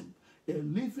organism, a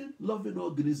living, loving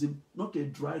organism, not a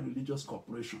dry religious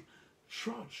corporation.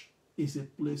 Church is a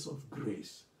place of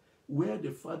grace where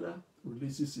the Father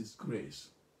releases his grace.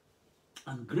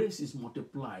 And grace is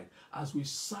multiplied as we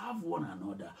serve one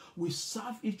another. We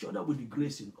serve each other with the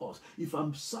grace in us. If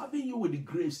I'm serving you with the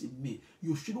grace in me,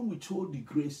 you shouldn't withhold the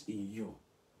grace in you.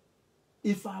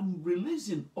 If I'm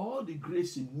releasing all the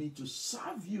grace in me to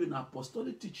serve you in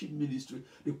apostolic teaching ministry,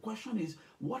 the question is,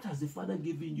 what has the Father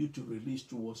given you to release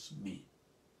towards me?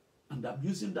 And I'm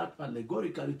using that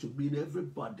allegorically to mean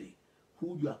everybody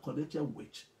who you are connected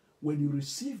with. When you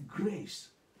receive grace,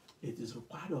 it is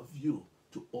required of you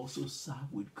to also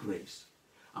serve with grace.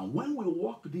 And when we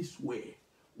walk this way,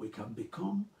 we can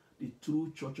become the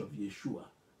true church of Yeshua,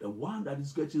 the one that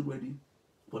is getting ready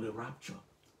for the rapture.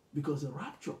 Because the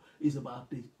rapture is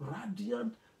about the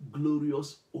radiant,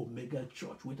 glorious Omega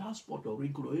church without spot or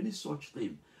wrinkle or any such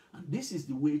thing. And this is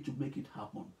the way to make it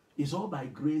happen. It's all by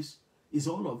grace is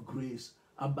all of grace,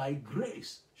 and by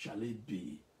grace shall it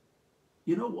be.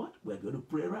 You know what? We're going to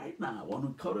pray right now. I want to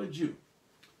encourage you.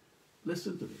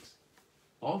 Listen to this.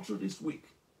 All through this week,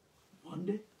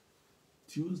 Monday,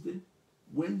 Tuesday,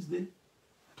 Wednesday,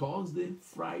 Thursday,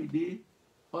 Friday,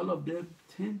 all of them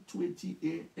 10:20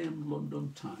 a.m.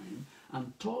 London time,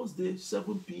 and Thursday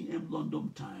 7 p.m.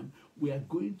 London time, we are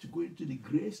going to go into the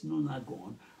Grace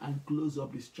Nonagon and close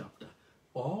up this chapter.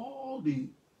 All the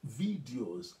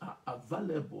videos are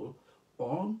available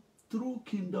on Through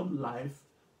Kingdom Life,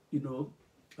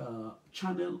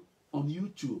 channel on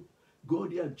YouTube. Go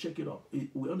there and check it out.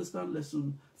 We understand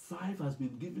lesson 5 has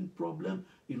been given problem.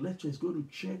 A lecturer is going to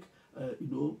check,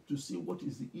 to see what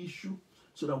is the issue,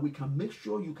 so that we can make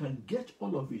sure you can get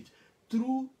all of it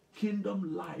through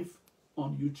Kingdom Life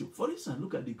on YouTube. For instance,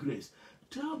 look at the grace.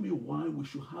 Tell me why we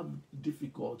should have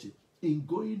difficulty in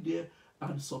going there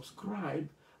and subscribe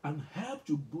and help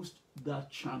to boost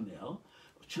that channel.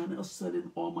 Channel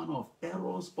selling all manner of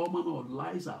errors, all manner of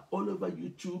lies are all over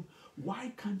YouTube.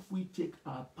 Why can't we take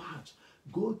our part?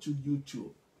 Go to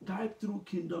YouTube, type Through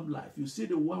Kingdom Life. You see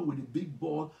the one with the big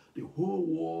board, the whole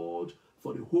world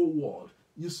for the whole world.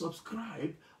 You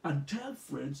subscribe and tell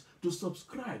friends to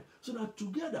subscribe, so that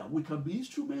together we can be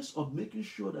instruments of making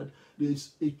sure that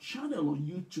there's a channel on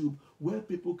YouTube where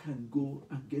people can go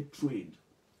and get trained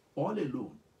all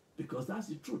alone. Because that's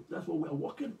the truth. That's what we're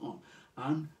working on.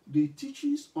 And the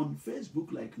teachings on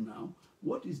Facebook, like now,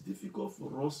 what is difficult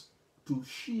for us to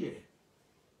share?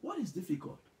 What is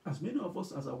difficult? As many of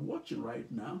us as are watching right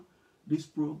now, this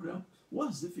program,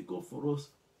 what's difficult for us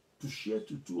to share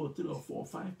to 2 or 3 or 4 or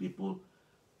 5 people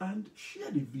and share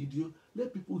the video,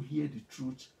 let people hear the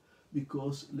truth,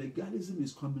 because legalism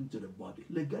is coming to the body.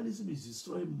 Legalism is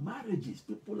destroying marriages.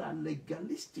 People are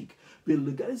legalistic. But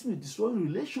legalism is destroying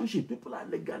relationships. People are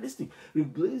legalistic.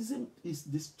 Legalism is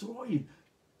destroying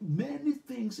many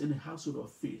things in the household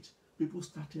of faith. People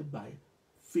started by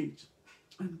faith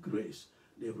and grace.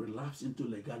 They relapse into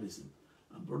legalism.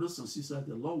 And brothers and sisters,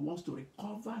 the Lord wants to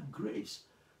recover grace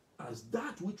as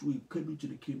that which we came into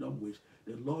the kingdom with.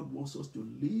 The Lord wants us to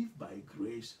live by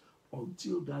grace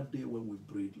until that day when we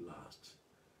breathe last.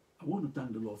 I want to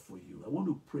thank the Lord for you. I want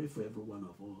to pray for every one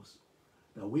of us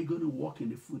that we're going to walk in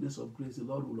the fullness of grace. The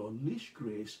Lord will unleash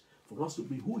grace for us to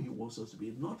be who He wants us to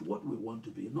be, not what we want to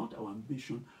be, not our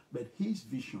ambition, but His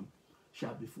vision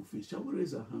shall be fulfilled. Shall we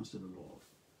raise our hands to the Lord?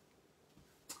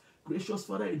 Gracious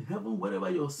Father in heaven, wherever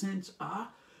your saints are,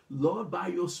 Lord, by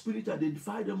your Spirit,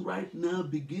 identify them right now.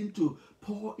 Begin to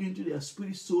pour into their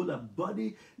spirit, soul, and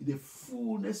body the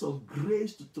fullness of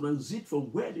grace to transit from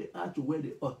where they are to where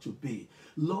they ought to be.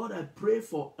 Lord, I pray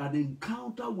for an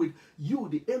encounter with you,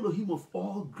 the Elohim of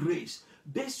all grace,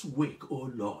 this week, oh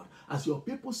Lord, as your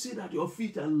people sit at your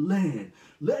feet and learn.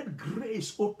 Let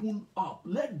grace open up.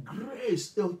 Let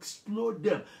grace explode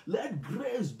them. Let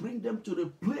grace bring them to the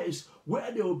place where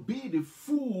there will be the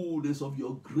fullness of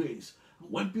your grace.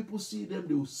 When people see them,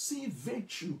 they will see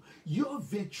virtue, your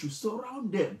virtue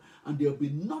surround them, and there will be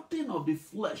nothing of the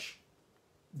flesh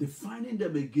defining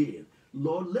them again.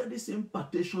 Lord, let this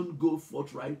impartation go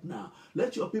forth right now.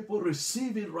 Let your people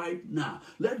receive it right now.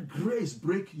 Let grace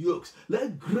break yokes.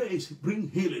 Let grace bring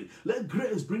healing. Let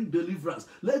grace bring deliverance.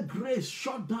 Let grace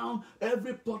shut down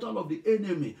every portal of the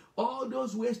enemy. All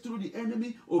those ways through the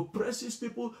enemy oppresses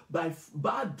people by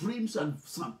bad dreams and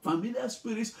some familiar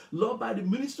spirits. Lord, by the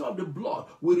ministry of the blood,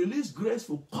 we release grace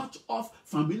to cut off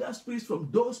familiar spirits from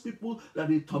those people that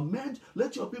they torment.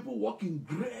 Let your people walk in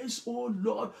grace, oh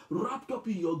Lord, wrapped up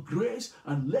in your grace.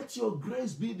 And let your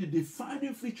grace be the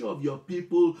defining feature of your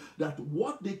people, that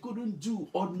what they couldn't do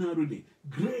ordinarily,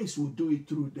 grace will do it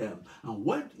through them. And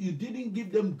what you didn't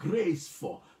give them grace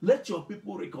for, let your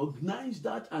people recognize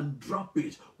that and drop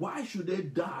it. Why should they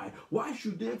die? Why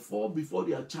should they fall before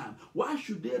their time? Why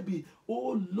should they be,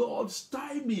 oh Lord,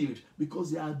 stymied?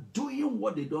 Because they are doing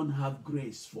what they don't have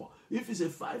grace for. If it's a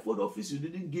 5-fold office you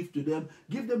didn't give to them,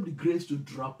 give them the grace to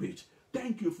drop it.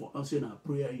 Thank you for answering our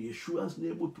prayer. In Yeshua's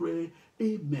name we pray.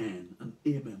 Amen and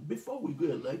amen. Before we go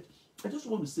elect, I just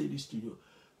want to say this to you.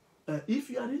 If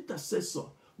you are an intercessor,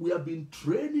 we have been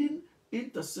training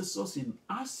intercessors in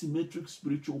asymmetric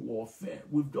spiritual warfare.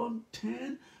 We've done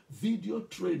 10 video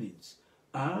trainings.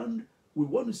 And we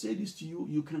want to say this to you.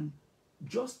 You can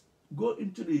just go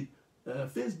into the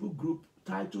Facebook group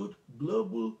titled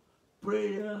Global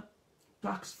Prayer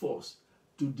Task Force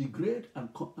to degrade and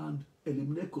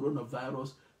eliminate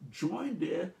coronavirus. Join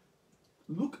there.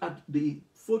 Look at the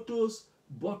photos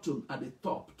button at the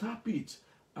top. Tap it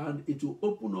and it will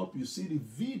open up. You see the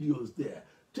videos there.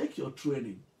 Take your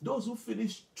training. Those who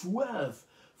finish 12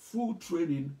 full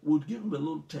training will give them a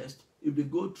little test If they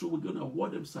go through, we're going to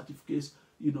award them certificates,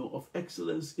 you know, of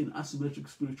excellence in asymmetric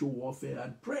spiritual warfare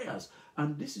and prayers.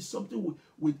 And this is something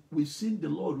we've seen the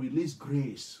Lord release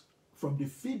grace from the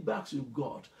feedbacks you've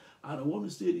got. And I want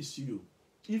to say this to you.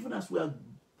 Even as we are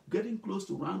getting close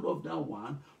to round off that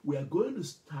one, we are going to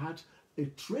start a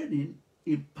training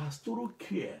in pastoral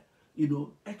care. You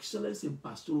know, excellence in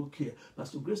pastoral care.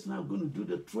 Pastor Grace and I are going to do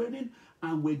the training,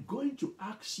 and we're going to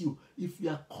ask you if you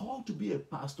are called to be a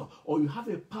pastor, or you have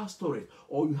a pastorate,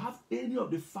 or you have any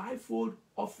of the fivefold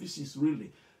offices,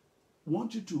 really,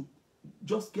 want you to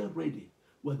just get ready.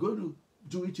 We're going to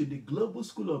do it in the Global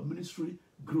School of Ministry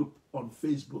group on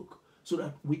Facebook, so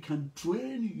that we can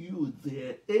train you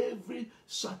there every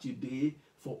Saturday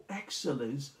for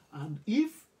excellence. And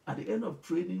if at the end of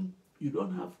training you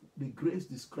don't have the grace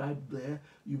described there,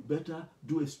 you better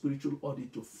do a spiritual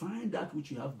audit to find that which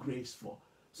you have grace for.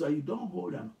 So you don't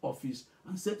hold an office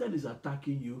and Satan is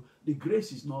attacking you, the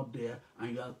grace is not there,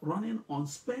 and you are running on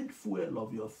spent fuel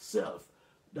of yourself.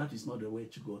 That is not the way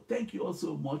to go. Thank you all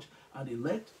so much. And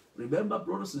elect, remember,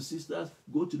 brothers and sisters,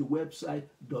 go to the website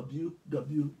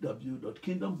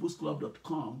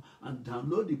www.kingdomboostclub.com and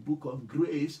download the book on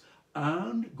grace,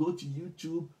 and go to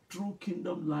YouTube through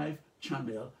Kingdom Life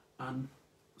channel and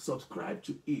subscribe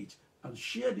to it and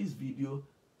share this video.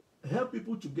 Help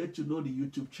people to get to know the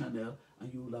YouTube channel,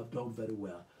 and you will have done very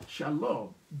well.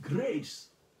 Shalom, grace,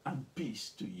 and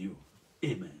peace to you.